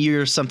brain? And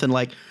you're something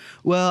like,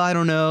 well, I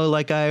don't know.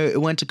 Like I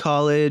went to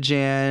college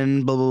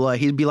and blah, blah, blah.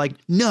 He'd be like,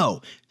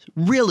 no,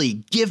 really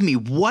give me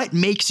what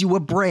makes you a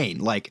brain.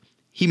 Like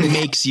he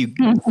makes you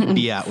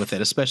be out with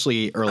it,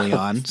 especially early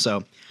on.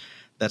 So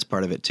that's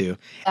part of it too.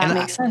 That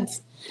makes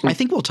sense. I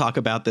think we'll talk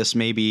about this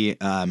maybe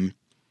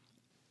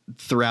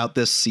throughout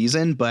this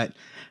season, but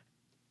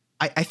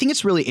I think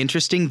it's really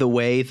interesting the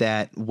way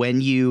that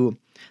when you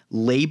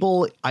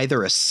label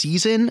either a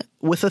season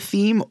with a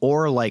theme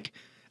or like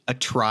a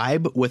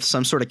tribe with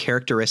some sort of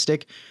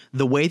characteristic,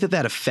 the way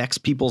that affects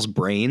people's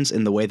brains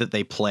and the way that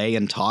they play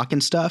and talk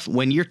and stuff.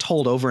 When you're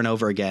told over and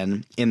over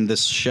again in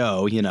this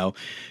show,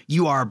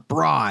 you are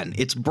Braun.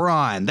 It's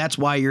Braun. That's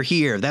why you're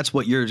here. That's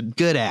what you're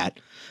good at.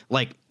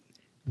 Like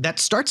that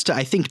starts to,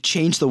 I think,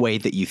 change the way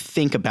that you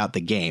think about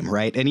the game.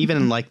 Right. And even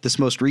in like this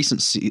most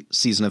recent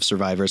season of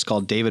Survivor is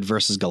called David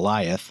versus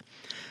Goliath.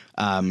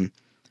 I'm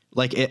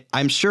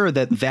sure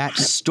that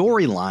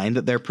storyline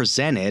that they're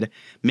presented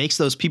makes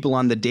those people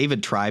on the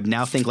David tribe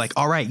now think like,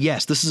 all right,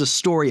 yes, this is a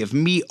story of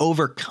me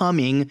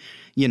overcoming,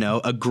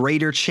 a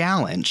greater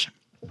challenge.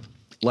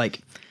 Like,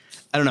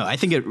 I don't know. I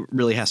think it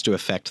really has to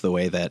affect the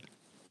way that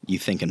you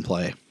think and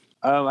play.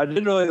 I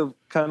did really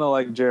kind of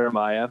like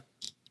Jeremiah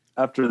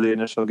after the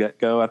initial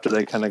get-go, after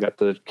they kind of got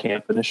to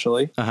camp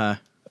initially. I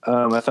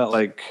felt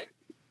like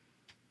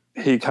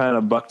he kind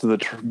of bucked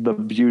the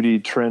beauty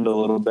trend a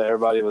little bit.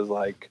 Everybody was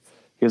like,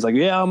 he was like,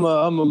 yeah, I'm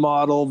a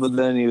model, but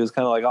then he was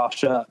kind of like, oh,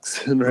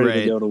 shucks, and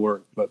ready to go to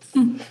work. But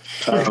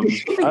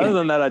other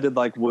than that, I did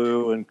like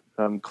Wu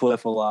and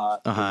Cliff a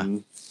lot.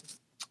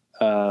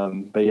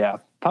 But yeah,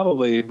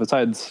 probably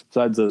besides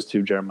those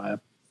two, Jeremiah.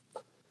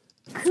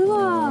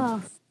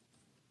 Cool.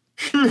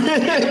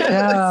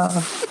 Yeah.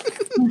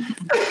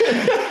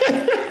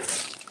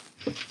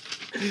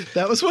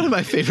 That was one of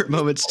my favorite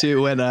moments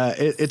too, when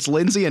it's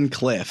Lindsay and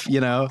Cliff,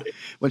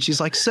 when she's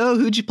like, so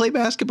who'd you play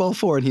basketball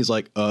for? And he's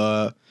like,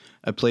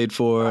 I played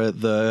for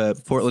the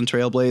Portland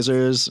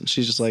Trailblazers. And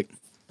she's just like,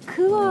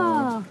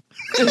 cool.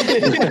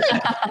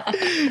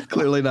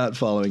 Clearly not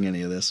following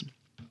any of this.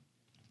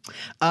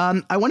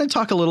 I want to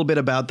talk a little bit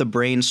about the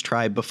Brains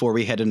tribe before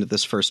we head into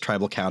this first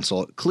tribal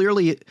council.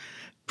 Clearly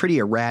pretty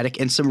erratic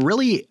and some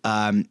really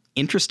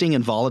interesting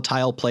and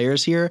volatile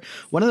players here.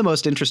 One of the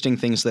most interesting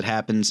things that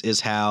happens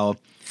is how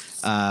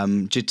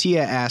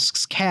J'Tia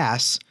asks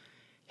Cass,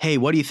 hey,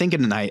 what are you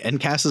thinking tonight? And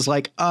Cass is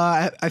like,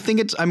 I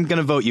think I'm going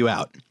to vote you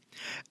out.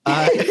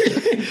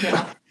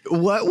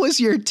 What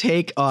was your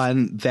take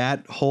on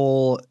that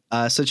whole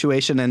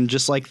situation and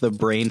just like the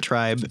Brain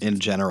Tribe in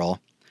general?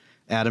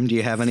 Adam, do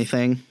you have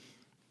anything?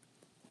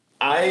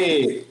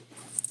 I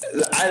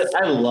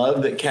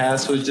love that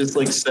Cass was just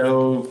like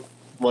so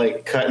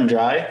like cut and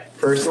dry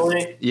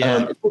personally.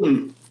 Yeah.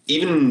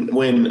 Even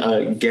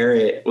when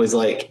Garrett was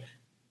like,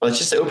 let's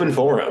just open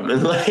forum,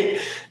 and like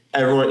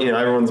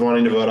everyone's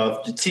wanting to vote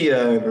off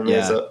J'Tia, and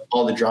there's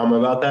all the drama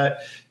about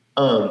that.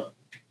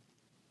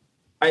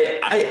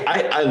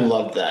 I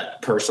love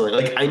that personally.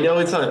 Like, I know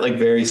it's not like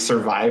very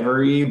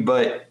Survivor-y,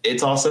 but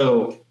it's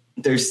also,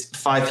 there's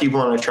 5 people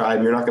on a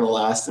tribe. You're not going to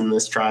last in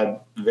this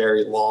tribe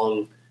very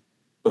long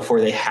before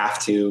they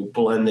have to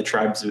blend the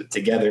tribes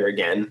together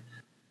again.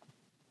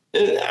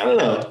 I don't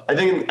know. I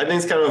think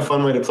it's kind of a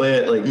fun way to play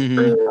it. Like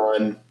early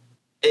on,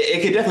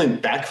 it could definitely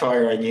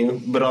backfire on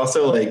you, but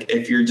also like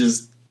if you're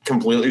just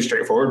completely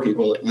straightforward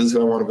people, like, this is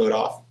who I want to vote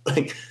off.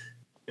 Like,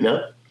 I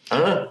don't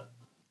know.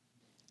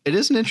 It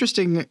is an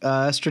interesting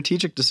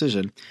strategic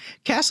decision.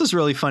 Cass is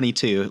really funny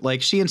too.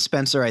 Like, she and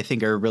Spencer, I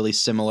think, are really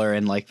similar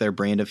in like their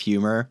brand of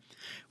humor,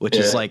 which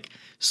is like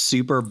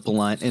super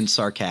blunt and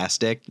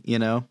sarcastic.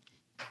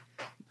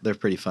 They're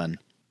pretty fun.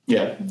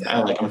 Yeah, I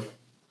like them.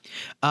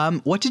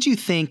 What did you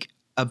think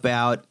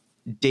about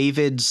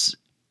David's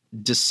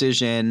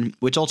decision,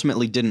 which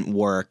ultimately didn't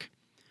work,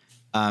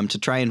 to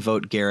try and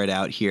vote Garrett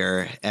out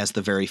here as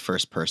the very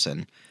first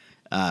person,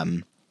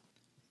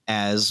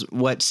 as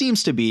what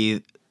seems to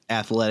be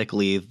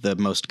athletically the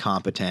most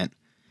competent?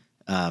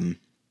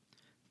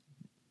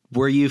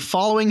 Were you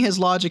following his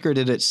logic, or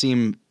did it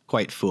seem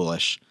quite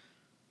foolish?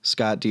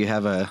 Scott, do you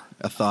have a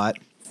thought?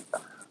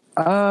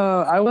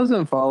 I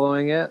wasn't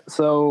following it.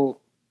 So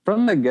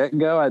from the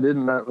get-go, I did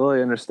not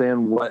really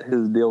understand what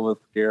his deal with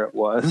Garrett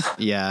was.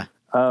 Yeah.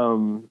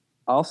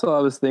 Also, I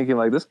was thinking,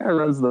 like, this guy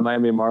runs the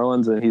Miami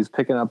Marlins, and he's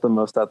picking up the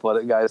most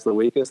athletic guys the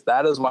weakest.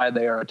 That is why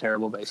they are a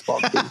terrible baseball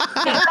team.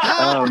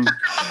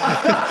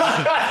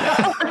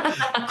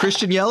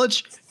 Christian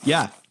Yelich?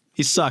 Yeah,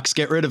 he sucks.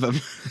 Get rid of him.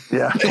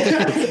 Yeah.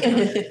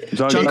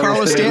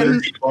 Giancarlo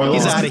Stanton?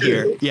 He's out of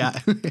here. Yeah.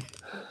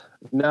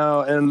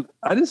 No, and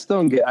I just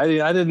don't get.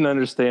 I didn't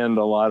understand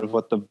a lot of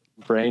what the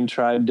Brain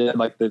Tribe did.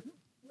 Like,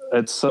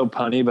 it's so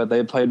punny, but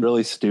they played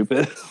really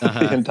stupid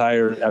the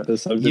entire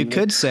episode. You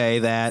could say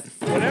that.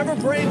 Whatever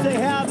brains they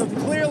have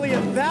clearly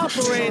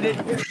evaporated.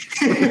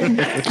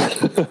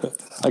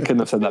 I couldn't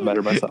have said that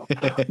better myself.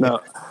 No.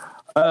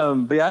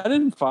 But yeah, I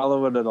didn't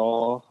follow it at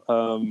all.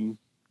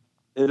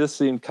 It just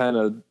seemed kind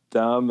of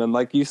dumb. And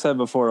like you said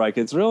before, like,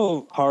 it's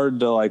real hard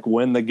to like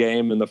win the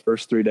game in the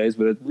first 3 days,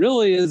 but it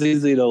really is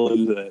easy to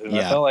lose it. And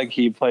I felt like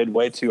he played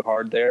way too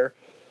hard there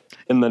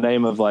in the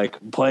name of like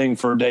playing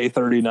for day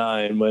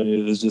 39 when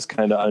it was just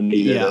kind of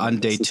unneeded. Yeah, on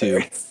day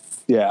 2.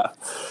 Yeah.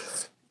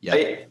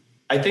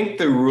 I think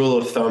the rule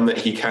of thumb that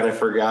he kind of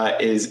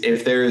forgot is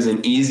if there is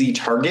an easy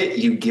target,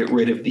 you get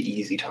rid of the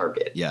easy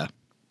target. Yeah.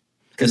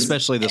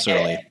 Especially this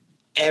early.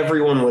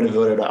 Everyone would have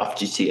voted off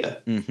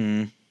J'Tia.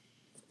 Mm-hmm.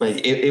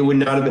 Like, it would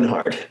not have been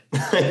hard.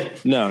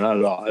 No, not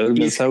at all. It would have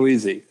been so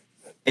easy.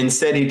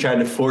 Instead, he tried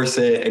to force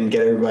it and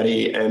get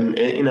everybody, and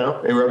it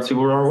rubs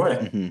people the wrong way.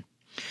 Mm-hmm.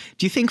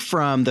 Do you think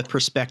from the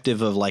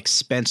perspective of like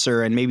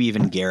Spencer and maybe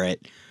even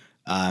Garrett,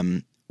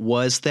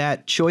 was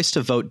that choice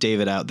to vote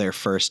David out there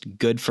first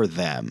good for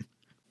them?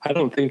 I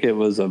don't think it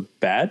was a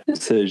bad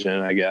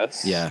decision, I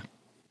guess. Yeah.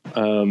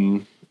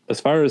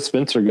 As far as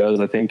Spencer goes,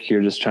 I think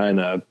you're just trying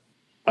to,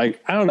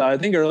 like, I don't know. I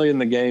think early in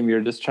the game, you're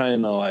just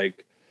trying to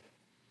like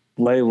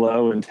lay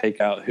low and take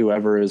out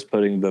whoever's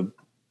the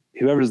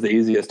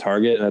easiest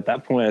target. And at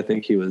that point, I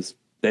think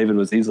David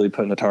was easily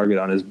putting a target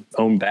on his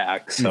own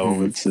back.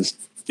 So it's just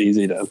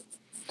easy to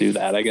do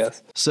that, I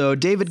guess. So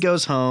David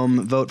goes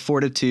home, vote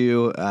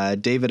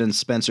 4-2. David and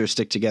Spencer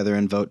stick together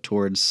and vote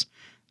towards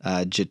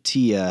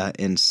J'Tia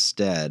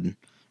instead.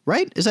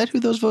 Right? Is that who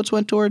those votes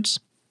went towards?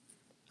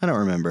 I don't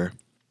remember.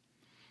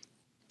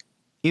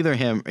 Either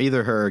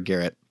her or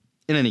Garrett.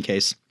 In any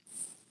case,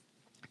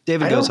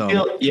 David goes home.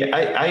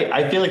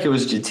 I feel like it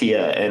was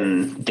J'Tia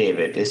and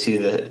David is who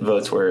the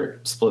votes were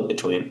split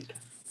between.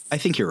 I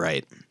think you're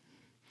right.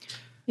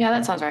 Yeah,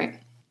 that sounds right.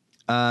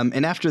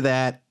 And after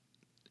that,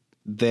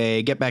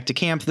 they get back to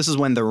camp. This is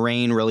when the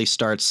rain really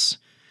starts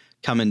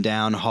coming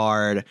down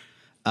hard.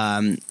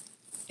 And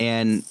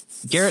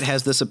Garrett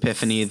has this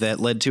epiphany that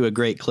led to a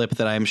great clip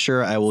that I'm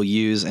sure I will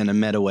use in a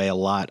meta way a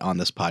lot on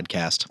this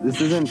podcast.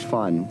 This isn't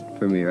fun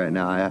for me right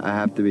now. I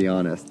have to be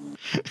honest.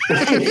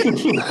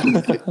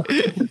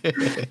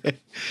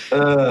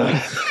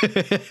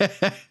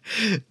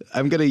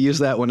 I'm going to use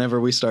that whenever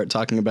we start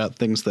talking about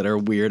things that are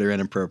weird or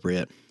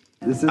inappropriate.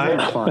 This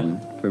isn't fun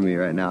for me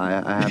right now.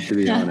 I have to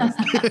be honest.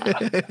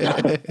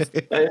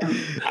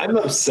 I'm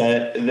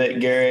upset that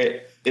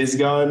Garrett is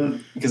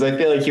gone because I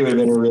feel like he would have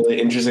been a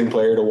really interesting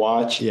player to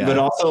watch. Yeah. But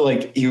also,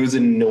 like, he was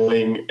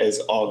annoying as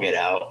all get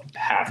out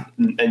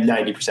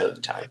 90% of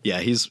the time. Yeah,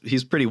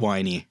 he's pretty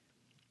whiny.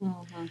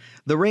 Mm-hmm.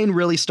 The rain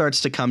really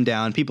starts to come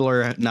down. People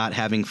are not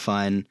having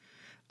fun.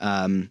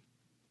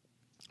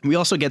 We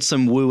also get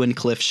some Wu and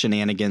Cliff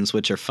shenanigans,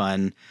 which are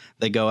fun.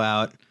 They go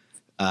out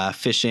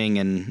fishing,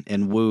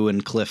 and Wu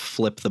and Cliff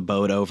flip the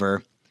boat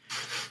over,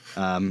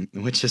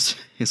 which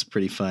is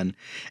pretty fun.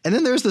 And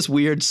then there's this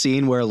weird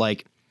scene where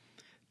like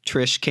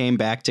Trish came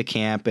back to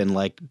camp and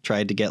like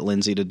tried to get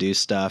Lindsay to do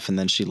stuff, and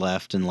then she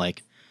left, and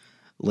like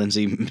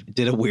Lindsay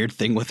did a weird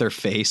thing with her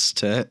face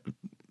to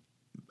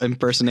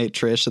impersonate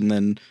Trish, and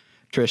then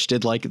Trish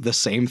did like the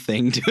same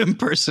thing to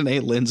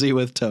impersonate Lindsay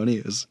with Tony.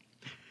 It was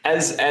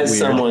As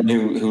someone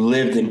who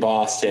lived in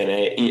Boston,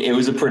 it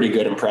was a pretty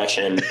good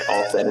impression,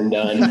 all said and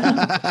done.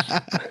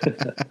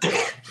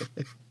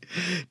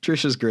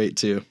 Trish is great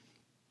too.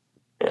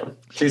 Yeah,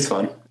 she's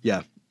fun.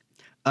 Yeah.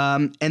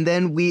 And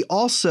then we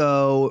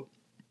also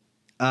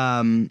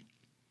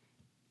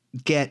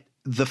get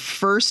the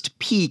first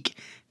peek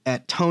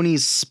at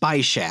Tony's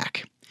spy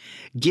shack.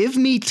 Give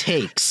me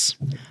takes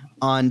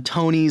on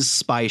Tony's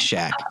spy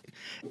shack.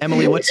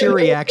 Emily, what's your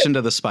reaction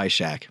to the spy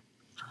shack?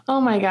 Oh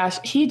my gosh.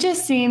 He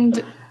just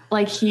seemed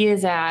like he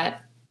is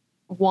at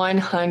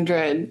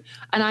 100.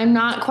 And I'm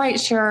not quite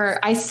sure.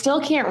 I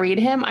still can't read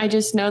him. I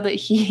just know that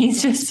he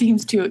just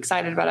seems too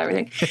excited about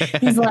everything.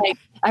 He's like,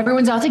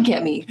 everyone's out to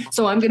get me.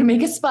 So I'm going to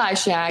make a spy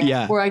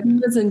shack where I can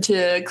listen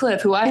to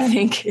Cliff, who I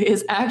think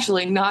is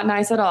actually not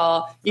nice at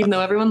all, even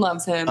though everyone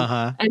loves him.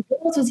 And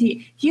what else was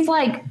he? He's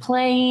like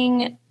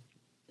playing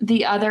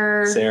the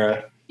other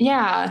Sarah.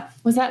 Yeah.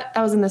 That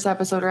was in this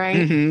episode, right?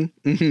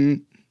 Mm-hmm.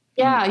 Mm-hmm.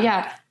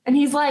 Yeah. And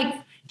he's like,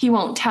 he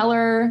won't tell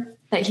her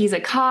that he's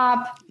a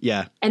cop.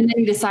 Yeah. And then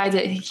he decides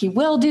that he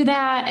will do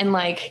that. And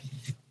like,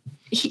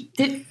 he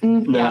did.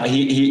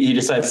 He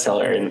decides to tell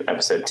her in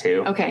episode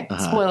 2. Okay.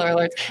 Spoiler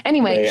alert.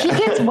 Anyway, he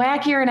gets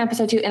wackier in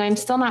episode 2, and I'm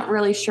still not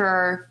really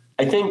sure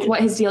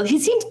what his deal. He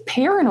seems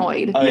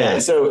paranoid. Oh yeah.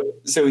 So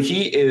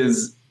he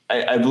is,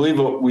 I believe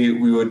what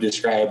we would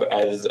describe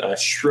as a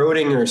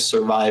Schrodinger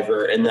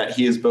survivor, in that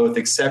he is both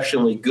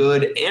exceptionally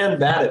good and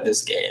bad at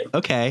this game.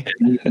 Okay.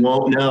 And he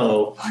won't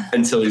know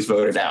until he's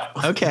voted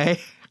out. Okay.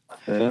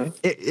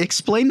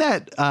 Explain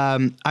that.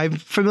 I'm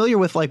familiar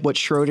with like what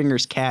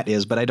Schrodinger's cat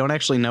is, but I don't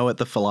actually know what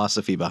the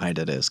philosophy behind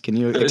it is. Can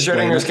you explain?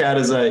 Schrodinger's cat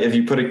is if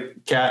you put a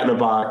cat in a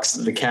box,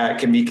 the cat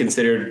can be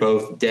considered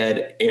both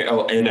dead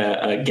and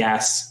a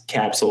gas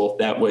capsule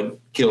that would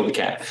kill the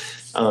cat.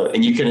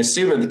 And you can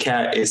assume that the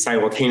cat is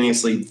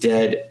simultaneously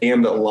dead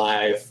and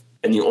alive.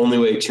 And the only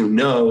way to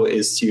know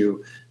is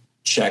to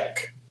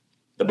check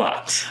the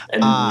box.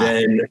 And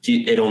then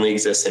it only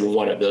exists in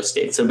one of those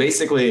states. So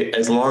basically,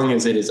 as long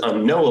as it is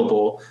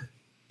unknowable,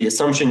 the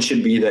assumption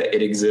should be that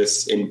it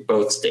exists in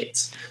both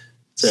states.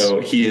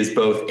 So he is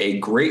both a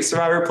great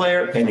Survivor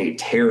player and a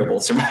terrible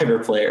Survivor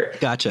player.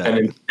 Gotcha.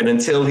 And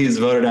until he's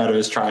voted out of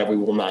his tribe, we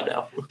will not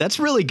know. That's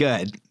really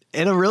good.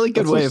 And a really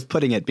good way of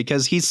putting it,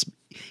 because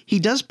he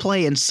does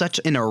play in such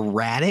an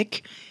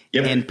erratic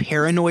and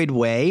paranoid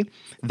way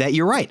that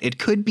you're right. It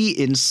could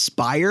be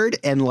inspired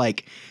and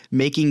like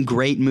making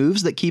great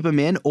moves that keep him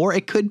in, or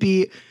it could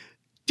be,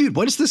 dude,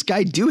 what is this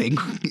guy doing?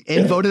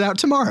 And voted out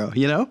tomorrow,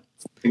 you know?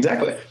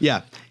 Exactly.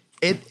 Yeah.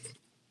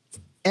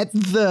 At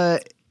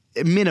the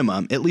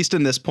minimum, at least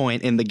in this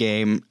point in the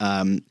game,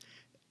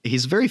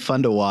 he's very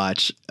fun to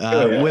watch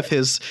with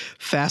his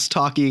fast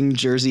talking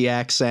Jersey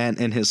accent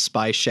and his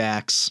spy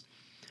shacks.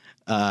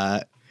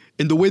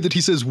 In the way that he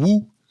says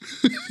woo.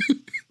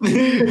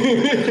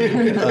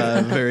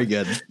 Very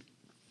good.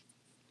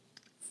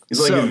 He's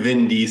like a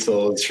Vin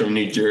Diesel from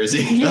New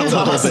Jersey. A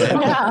little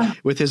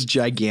bit. With his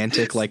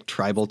gigantic like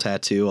tribal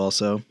tattoo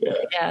also. Yeah.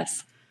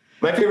 Yes.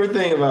 My favorite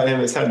thing about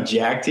him is how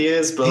jacked he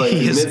is, but like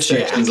his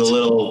midsection's a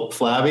little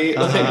flabby.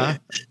 Like I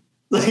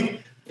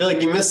feel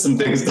like you missed some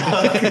things,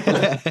 dog.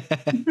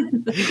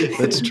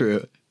 That's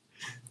true.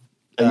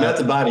 And not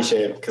to body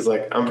shame, because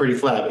like I'm pretty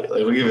flabby.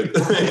 Like we'll give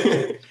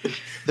it.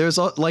 There's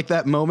like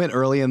that moment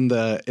early in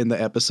the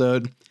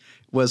episode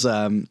was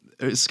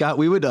Scott.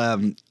 We would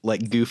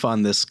like goof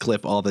on this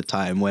clip all the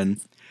time when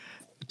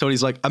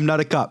Tony's like, "I'm not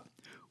a cop.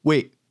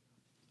 Wait,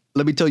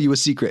 let me tell you a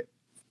secret.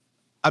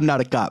 I'm not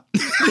a cop."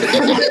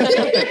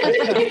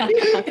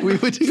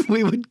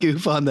 we would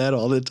goof on that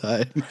all the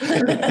time.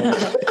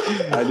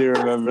 I do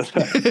remember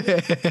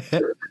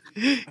that.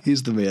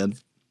 He's the man.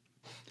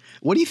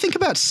 What do you think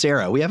about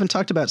Sarah? We haven't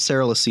talked about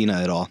Sarah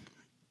Lucina at all.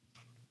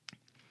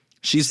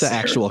 She's the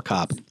actual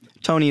cop.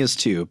 Tony is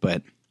too,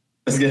 but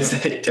I was gonna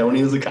say Tony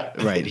is a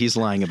cop. Right, he's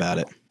lying about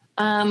it.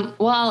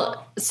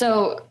 Well,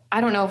 so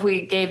I don't know if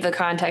we gave the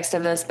context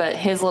of this, but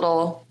his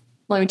little,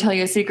 let me tell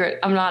you a secret,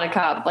 I'm not a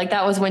cop. Like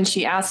that was when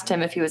she asked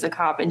him if he was a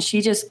cop, and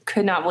she just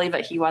could not believe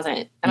that he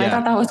wasn't. And I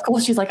thought that was cool.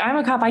 She's like, I'm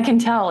a cop. I can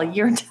tell. Like,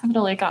 you're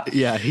definitely a cop.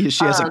 Yeah,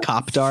 she has a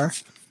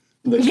copdar.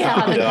 The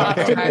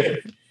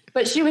copdar.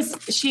 But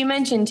she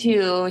mentioned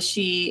too,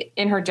 she,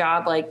 in her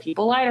job, like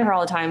people lie to her all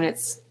the time, and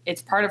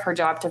it's part of her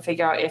job to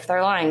figure out if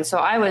they're lying. So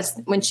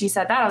when she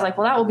said that, I was like,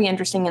 well, that will be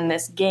interesting in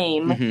this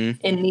game,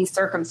 in these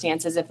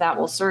circumstances, if that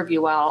will serve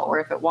you well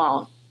or if it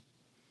won't.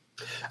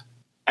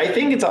 I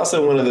think it's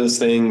also one of those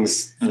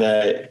things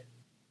that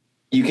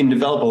you can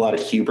develop a lot of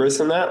hubris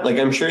in that. Like,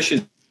 I'm sure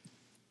she's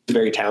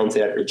very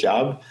talented at her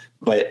job,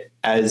 But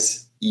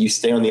as you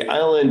stay on the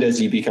island, as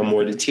you become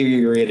more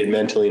deteriorated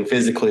mentally and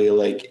physically,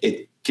 like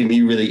it can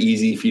be really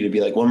easy for you to be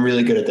like, well, I'm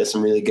really good at this.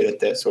 I'm really good at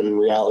this. When in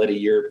reality,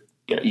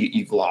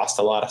 you've lost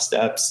a lot of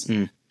steps.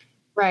 Mm.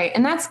 Right.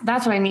 And that's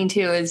what I mean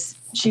too, is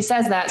she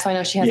says that. So I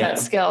know she has that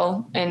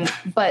skill,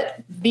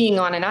 but being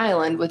on an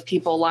island with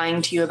people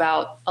lying to you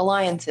about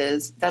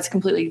alliances, that's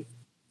completely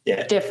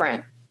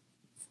different.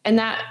 And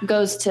that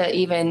goes to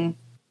even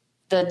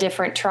the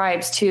different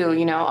tribes too.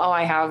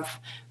 I have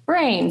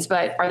brains,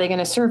 but are they going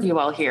to serve you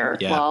well here?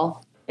 Yeah.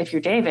 Well, if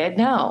you're David,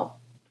 no.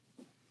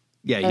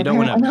 Yeah, you don't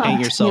want to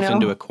paint yourself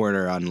into a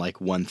corner on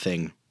like one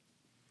thing.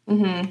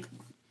 Mm-hmm.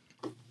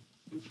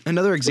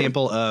 Another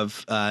example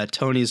of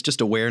Tony's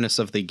just awareness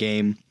of the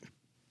game.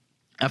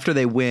 After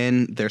they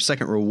win their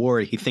second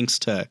reward, he thinks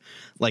to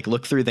like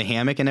look through the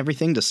hammock and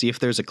everything to see if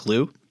there's a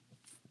clue,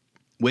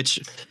 which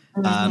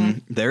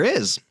there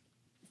is.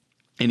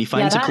 And he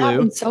finds a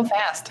clue so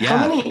fast.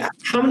 Yeah.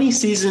 How many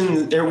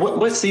seasons or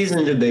what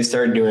season did they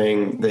start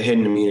doing the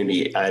hidden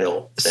immunity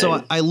idol thing?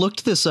 So I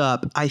looked this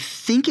up. I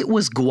think it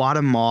was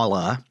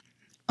Guatemala.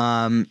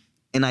 And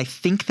I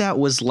think that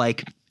was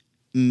like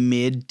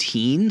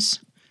mid-teens.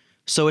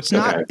 So it's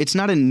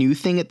not a new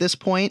thing at this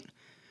point.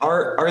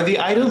 Are the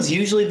idols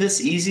usually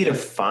this easy to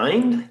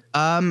find?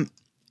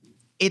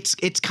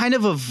 It's kind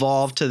of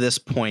evolved to this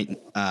point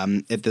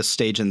at this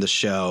stage in the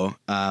show.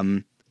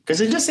 Because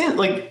it just seems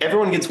like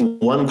everyone gets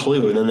one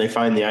clue and then they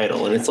find the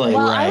idol, and it's like.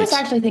 Well, I was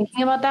actually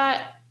thinking about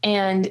that,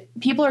 and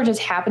people are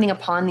just happening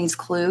upon these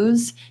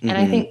clues, and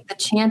I think the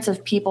chance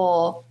of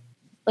people,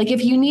 like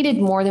if you needed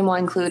more than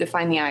one clue to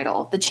find the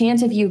idol, the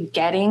chance of you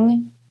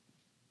getting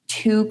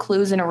 2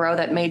 clues in a row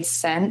that made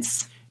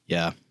sense.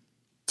 Yeah.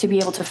 To be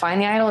able to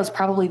find the idol is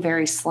probably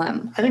very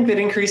slim. I think that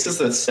increases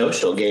the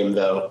social game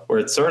though, where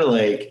it's sort of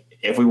like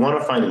if we want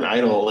to find an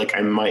idol, like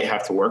I might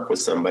have to work with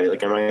somebody,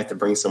 like I might have to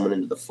bring someone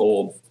into the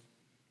fold.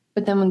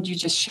 But then would you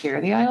just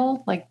share the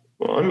idol? Like,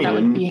 well, I mean, that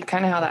would be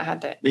kind of how that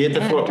had to.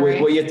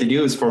 What you have to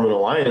do is form an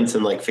alliance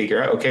and like figure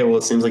out, okay, well,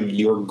 it seems like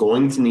you're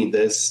going to need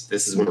this.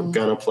 This is when we're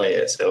going to play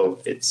it. So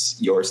it's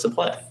yours to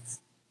play.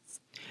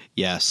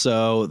 Yeah.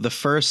 So the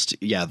first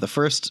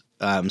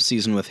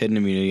season with Hidden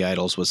Immunity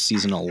Idols was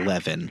season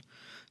 11.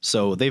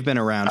 So they've been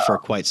around for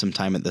quite some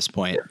time at this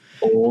point.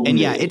 And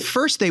yeah, at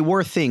first they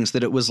were things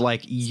that it was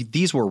like,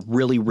 these were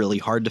really, really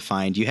hard to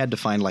find. You had to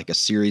find like a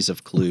series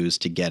of clues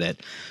to get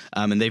it.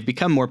 And they've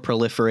become more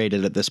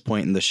proliferated at this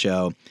point in the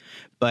show.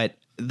 But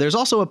there's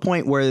also a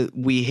point where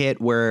we hit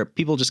where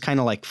people just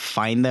kind of like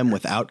find them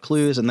without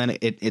clues. And then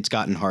it's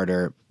gotten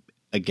harder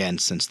again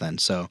since then.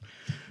 So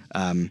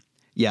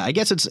yeah, I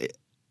guess it's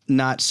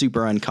not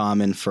super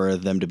uncommon for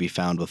them to be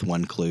found with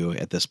one clue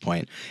at this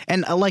point.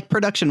 And like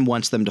production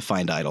wants them to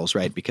find idols,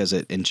 right? Because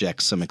it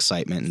injects some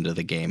excitement into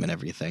the game and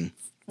everything.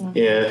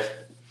 Yeah.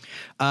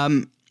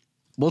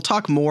 We'll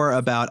talk more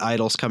about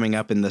idols coming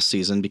up in this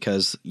season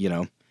because,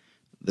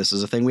 this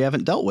is a thing we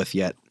haven't dealt with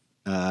yet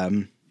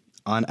on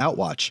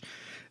Outwatch.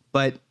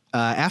 But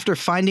after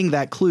finding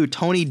that clue,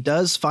 Tony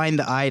does find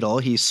the idol.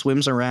 He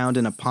swims around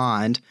in a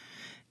pond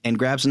and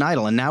grabs an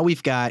idol. And now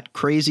we've got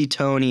Crazy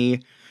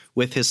Tony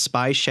with his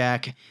spy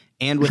shack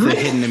and with a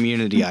hidden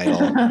immunity idol.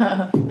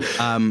 I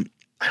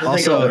don't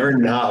think I'll ever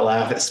not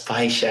laugh at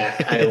Spy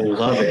Shack. I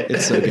love it.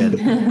 It's so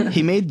good.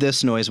 He made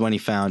this noise when he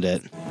found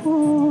it.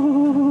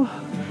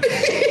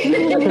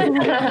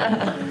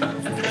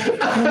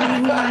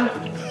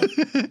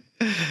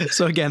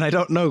 So again, I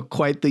don't know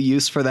quite the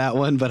use for that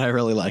one, but I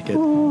really like it.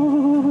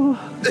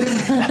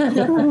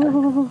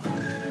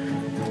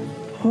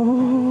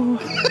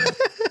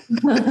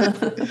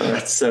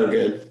 That's so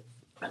good.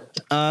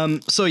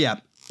 So yeah,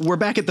 we're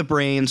back at the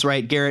brains,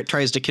 right? Garrett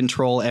tries to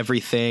control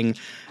everything.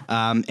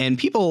 And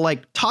people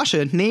like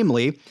Tasha,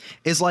 namely,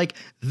 is like,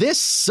 this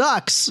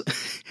sucks.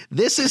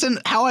 This isn't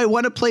how I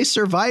want to play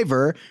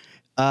Survivor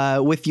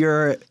with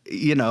your,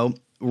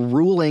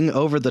 ruling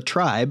over the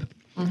tribe.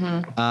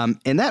 Mm-hmm.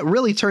 And that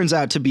really turns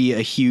out to be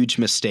a huge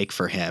mistake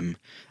for him.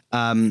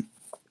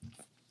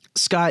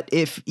 Scott,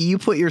 if you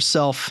put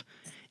yourself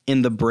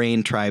in the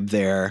brain tribe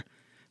there,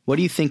 what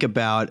do you think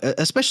about,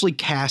 especially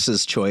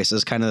Cass's choice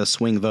as kind of the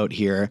swing vote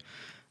here,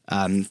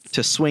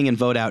 to swing and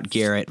vote out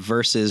Garrett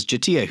versus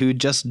J'Tia, who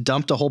just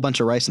dumped a whole bunch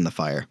of rice in the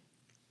fire?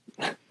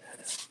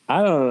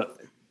 I don't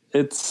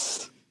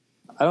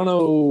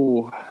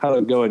know how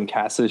to go in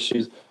Cass's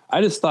shoes.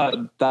 I just thought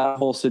that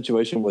whole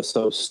situation was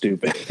so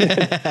stupid.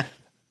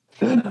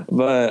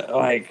 But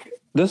like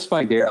this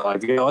fight, Garrett,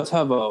 let's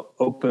have a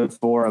open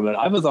forum. And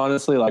I was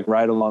honestly like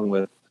right along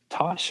with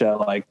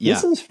Tasha,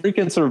 this is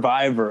freaking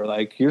Survivor.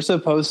 Like, you're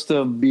supposed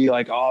to be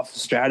like off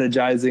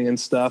strategizing and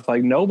stuff.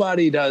 Like,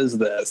 nobody does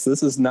this.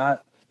 This isn't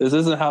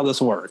how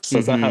this works.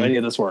 That's not how any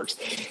of this works.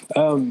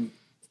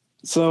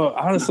 So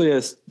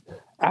honestly,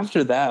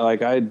 after that,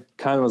 like, I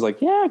kind of was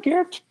like, yeah,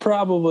 Garrett's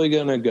probably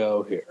gonna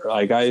go here.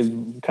 Like, I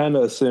kind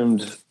of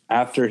assumed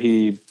after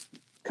he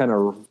kind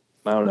of,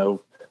 I don't know,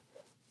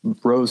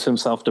 rose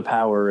himself to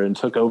power and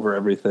took over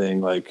everything,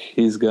 like,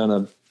 he's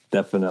gonna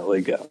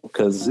definitely go,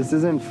 because this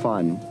isn't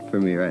fun for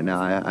me right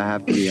now. I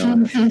have to be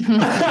honest.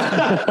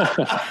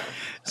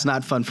 It's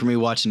not fun for me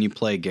watching you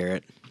play,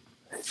 Garrett.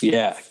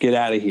 Yeah, get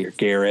out of here,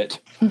 Garrett.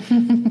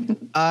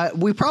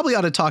 We probably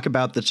ought to talk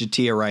about the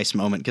J'Tia Rice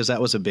moment because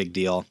that was a big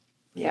deal.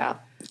 Yeah.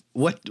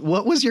 What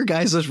was your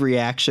guys'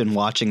 reaction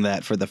watching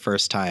that for the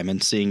first time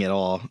and seeing it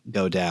all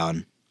go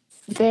down?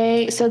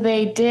 They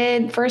did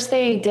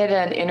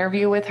an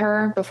interview with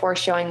her before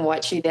showing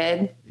what she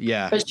did.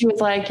 Yeah. But she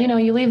was like,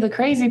 you leave the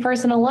crazy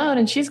person alone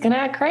and she's going to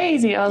act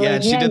crazy. I was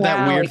like, she did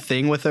that weird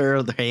thing with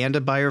her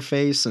hand by her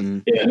face.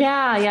 And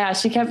yeah.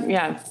 She kept,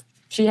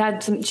 she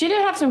did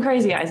have some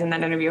crazy eyes in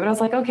that interview, but I was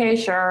like, okay,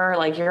 sure.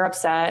 Like, you're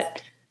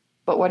upset,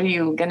 but what are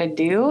you going to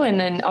do? And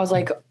then I was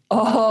like,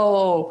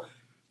 oh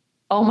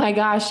my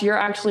gosh, you're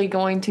actually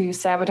going to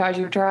sabotage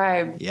your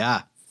tribe.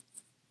 Yeah.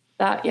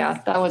 That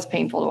was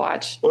painful to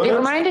watch. It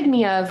reminded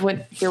me of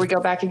here we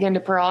go back again to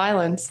Pearl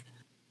Islands.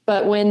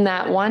 But when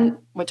that one,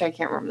 which I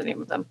can't remember the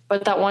name of them,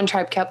 but that one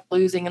tribe kept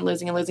losing and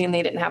losing and losing, and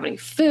they didn't have any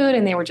food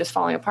and they were just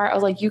falling apart. I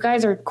was like, you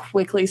guys are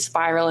quickly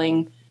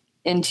spiraling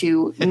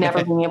into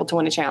never being able to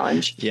win a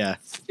challenge. Yeah.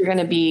 There's going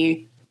to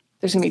be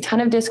a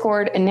ton of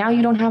discord, and now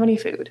you don't have any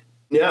food.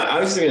 Yeah,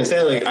 I was just going to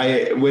say, like,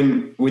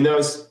 when that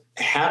was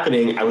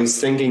happening, I was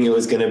thinking it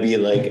was going to be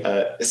like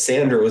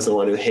Sandra was the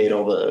one who hid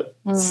all the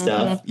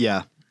stuff.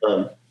 Yeah.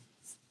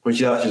 When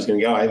she thought she was going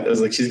to go, I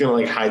was like, she's going to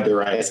like hide the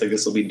rice, like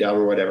this will be dumb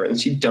or whatever. And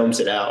she dumps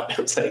it out.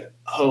 It's like,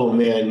 oh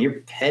man,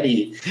 you're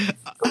petty.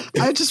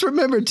 I just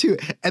remembered too.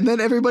 And then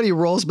everybody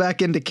rolls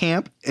back into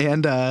camp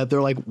and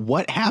they're like,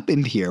 what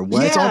happened here?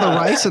 Why is all the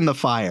rice in the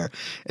fire?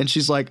 And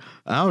she's like,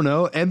 I don't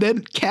know. And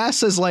then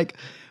Cass is like,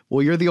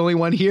 well, you're the only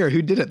one here.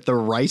 Who did it? The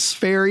rice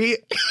fairy?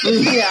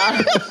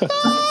 Yeah.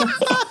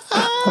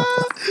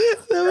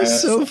 That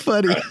was so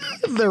funny.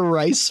 The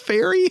rice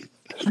fairy?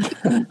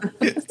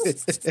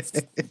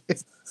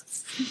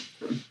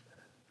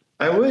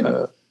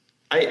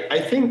 I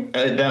think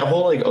that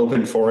whole like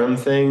open forum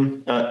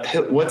thing,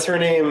 what's her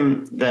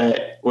name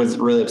that was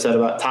really upset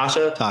about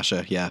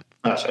Tasha? Yeah.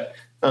 Tasha.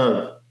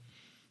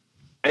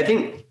 I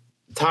think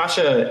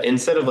Tasha,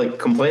 instead of like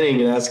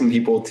complaining and asking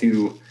people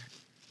to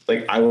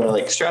like, I want to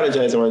like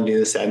strategize, I want to do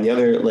this, that, and the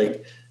other,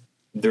 like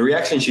the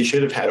reaction she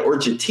should have had, or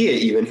J'Tia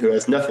even, who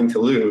has nothing to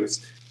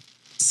lose,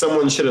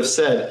 someone should have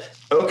said,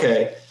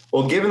 okay,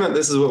 well, given that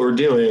this is what we're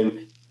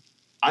doing,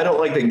 I don't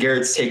like that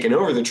Garrett's taken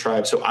over the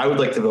tribe, so I would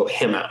like to vote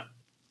him out.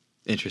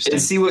 Interesting.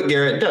 And see what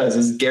Garrett does.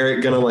 Is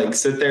Garrett going to like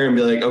sit there and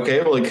be like,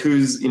 okay, well, like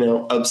who's,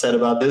 upset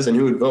about this and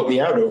who would vote me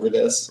out over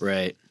this?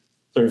 Right.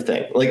 Sort of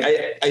thing. Like,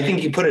 I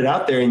think you put it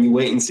out there and you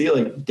wait and see,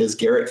 like, does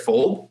Garrett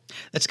fold?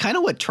 That's kind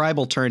of what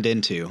Tribal turned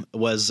into,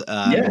 was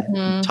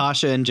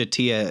Tasha and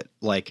J'Tia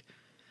like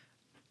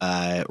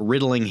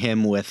riddling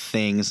him with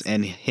things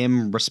and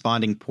him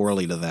responding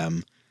poorly to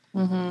them.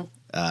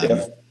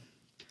 Mm-hmm.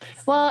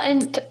 Well,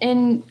 and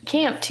in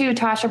camp too,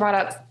 Tasha brought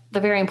up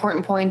the very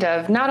important point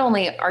of not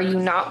only are you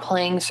not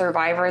playing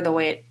Survivor the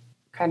way it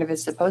kind of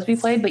is supposed to be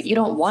played, but you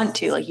don't want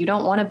to. Like, you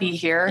don't want to be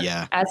here.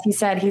 Yeah. As he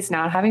said, he's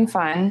not having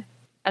fun.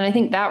 And I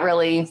think that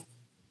really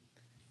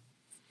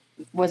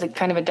was a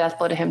kind of a death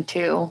blow to him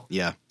too.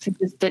 Yeah. He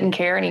just didn't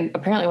care, and he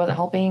apparently wasn't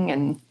helping.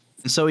 And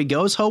so he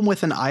goes home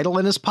with an idol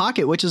in his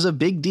pocket, which is a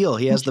big deal.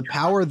 He has the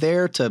power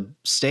there to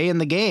stay in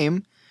the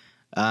game.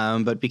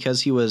 But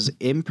because he was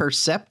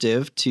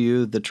imperceptive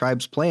to the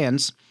tribe's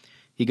plans,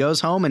 he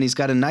goes home and he's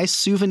got a nice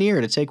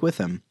souvenir to take with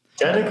him.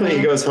 Technically,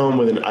 he goes home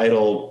with an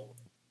idol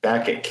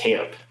back at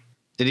camp.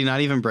 Did he not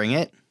even bring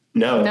it?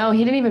 No,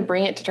 he didn't even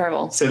bring it to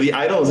Tribal. So the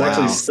idol is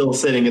actually still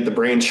sitting at the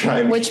Brain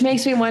Tribe. Which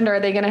makes me wonder, are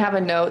they going to have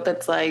a note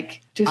that's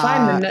like, to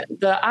find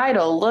the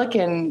idol, look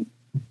in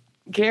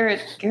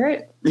Garrett's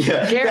extra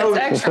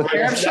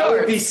pair of shorts. That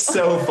would be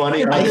so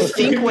funny. I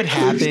think what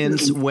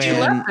happens when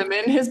he left them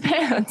in his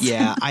pants.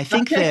 Yeah, I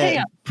think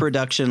that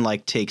production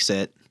like takes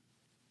it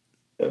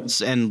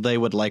and they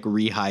would like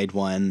rehide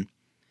one,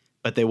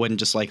 but they wouldn't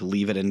just like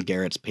leave it in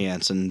Garrett's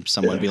pants and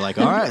someone would be like,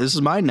 all right, this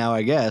is mine now,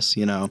 I guess,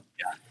 Yeah.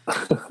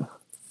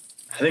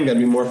 I think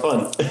that'd be more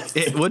fun.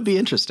 It would be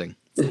interesting.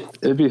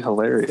 It'd be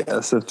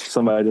hilarious if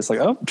somebody just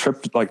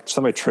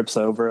somebody trips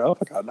over. Oh,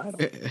 I got an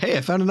idol. Hey,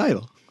 I found an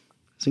idol.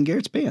 It's in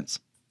Garrett's pants.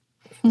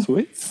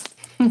 Sweet.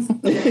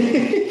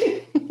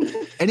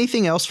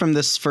 Anything else from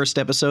this first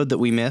episode that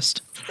we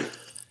missed?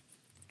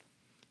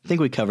 I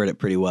think we covered it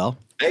pretty well.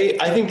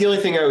 I think the only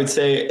thing I would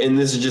say, and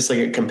this is just like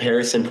a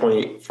comparison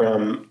point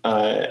from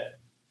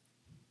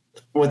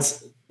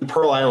what's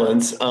Pearl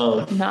Islands.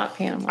 Not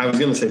Panama. I was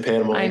going to say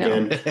Panama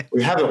again.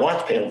 We haven't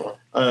watched Panama.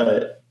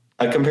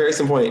 A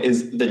comparison point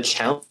is the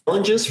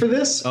challenges for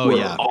this were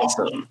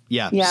awesome.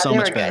 Yeah, so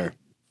much better.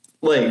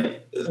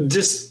 Like,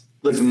 just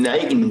like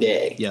night and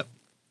day. Yep.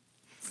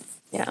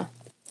 Yeah.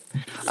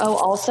 Oh,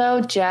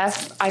 also,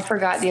 Jeff, I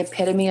forgot the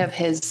epitome of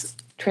his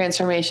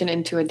transformation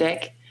into a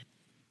dick.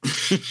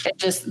 It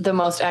just the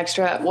most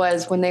extra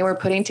was when they were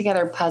putting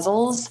together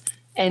puzzles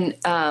and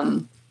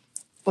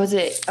what's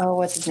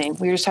his name?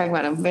 We were just talking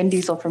about him. Vin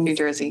Diesel from New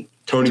Jersey.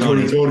 Tony.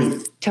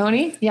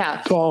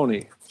 Yeah.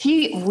 Tony.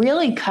 He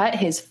really cut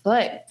his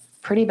foot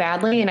pretty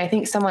badly, and I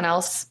think someone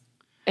else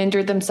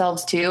injured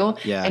themselves too.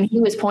 Yeah. And he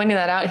was pointing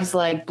that out. He's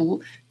like,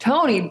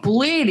 Tony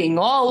bleeding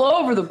all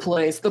over the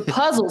place. The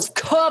puzzle's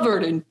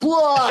covered in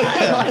blood.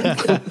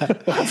 I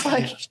was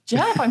like,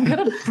 Jeff, I'm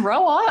going to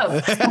throw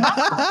up.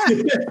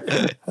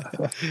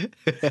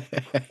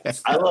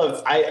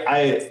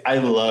 I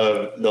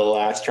love the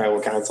last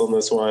tribal council in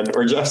this one,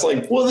 where Jeff's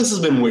like, well, this has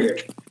been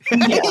weird. Yeah.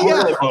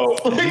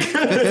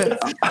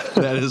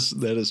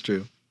 That is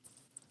true.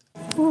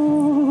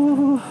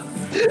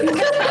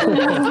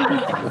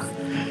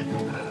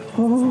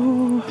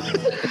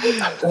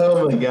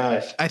 Oh my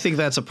gosh. I think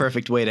that's a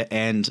perfect way to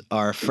end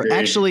our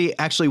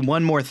actually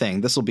one more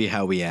thing. This will be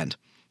how we end.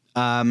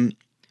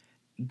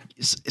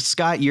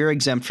 Scott, you're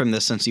exempt from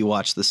this since you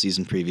watched the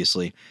season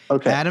previously.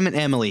 Okay. Adam and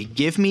Emily,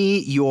 give me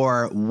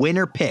your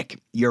winner pick,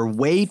 your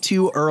way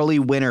too early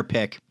winner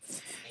pick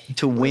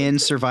to win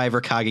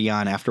Survivor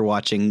Cagayan after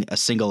watching a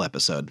single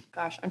episode.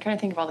 Gosh, I'm trying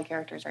to think of all the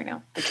characters right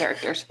now. The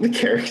characters.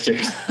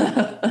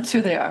 That's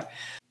who they are.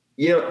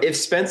 You know, if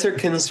Spencer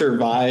can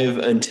survive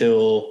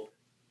until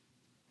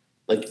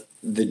like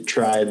the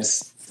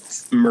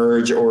tribes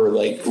merge or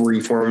like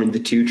reform into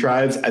two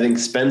tribes, I think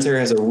Spencer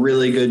has a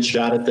really good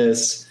shot at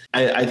this.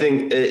 I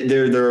think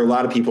there are a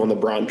lot of people in the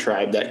Braun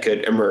tribe that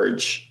could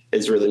emerge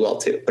as really well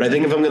too. But I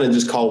think if I'm going to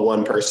just call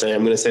one person,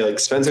 I'm going to say like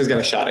Spencer's got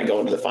a shot at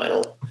going to the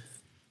final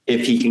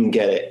if he can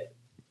get it.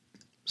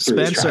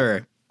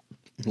 Spencer,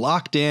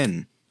 locked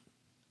in.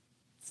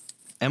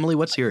 Emily,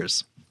 what's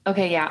yours?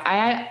 Okay, yeah,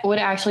 I would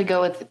actually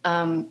go with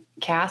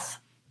Cass.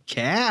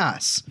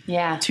 Cass.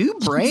 Yeah. 2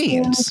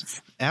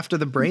 brains. After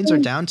the brains are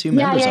down 2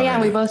 members already. Yeah.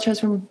 We both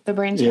chose from the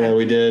brains. Yeah,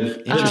 we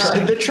did.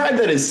 The tribe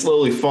that is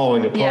slowly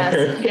falling apart.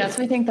 Yes,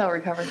 we think they'll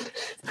recover.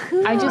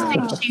 I just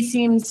think she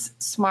seems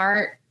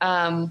smart,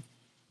 and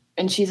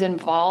she's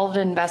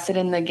invested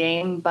in the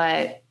game,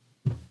 but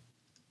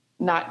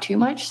not too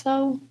much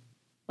so.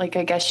 Like,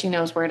 I guess she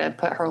knows where to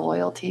put her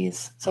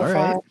loyalties so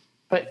far,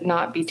 but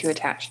not be too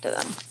attached to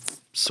them.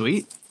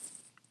 Sweet.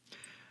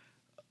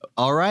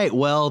 All right.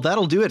 Well,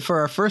 that'll do it for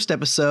our first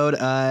episode.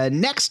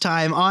 Next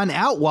time on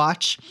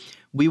Outwatch,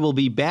 we will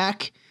be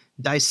back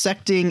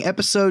dissecting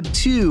episode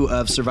 2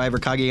 of Survivor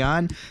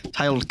Cagayan,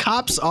 titled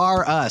Cops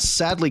Are Us.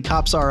 Sadly,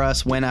 Cops Are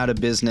Us went out of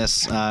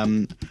business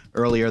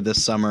earlier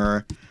this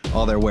summer.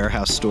 All their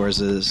warehouse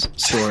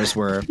stores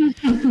were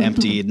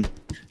emptied.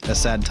 A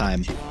sad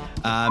time.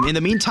 In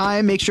the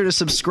meantime, make sure to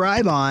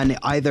subscribe on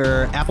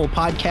either Apple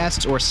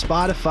Podcasts or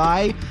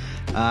Spotify,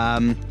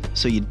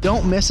 so you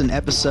don't miss an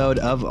episode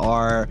of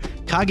our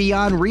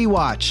Cagayan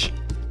rewatch.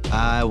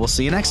 We'll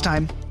see you next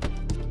time.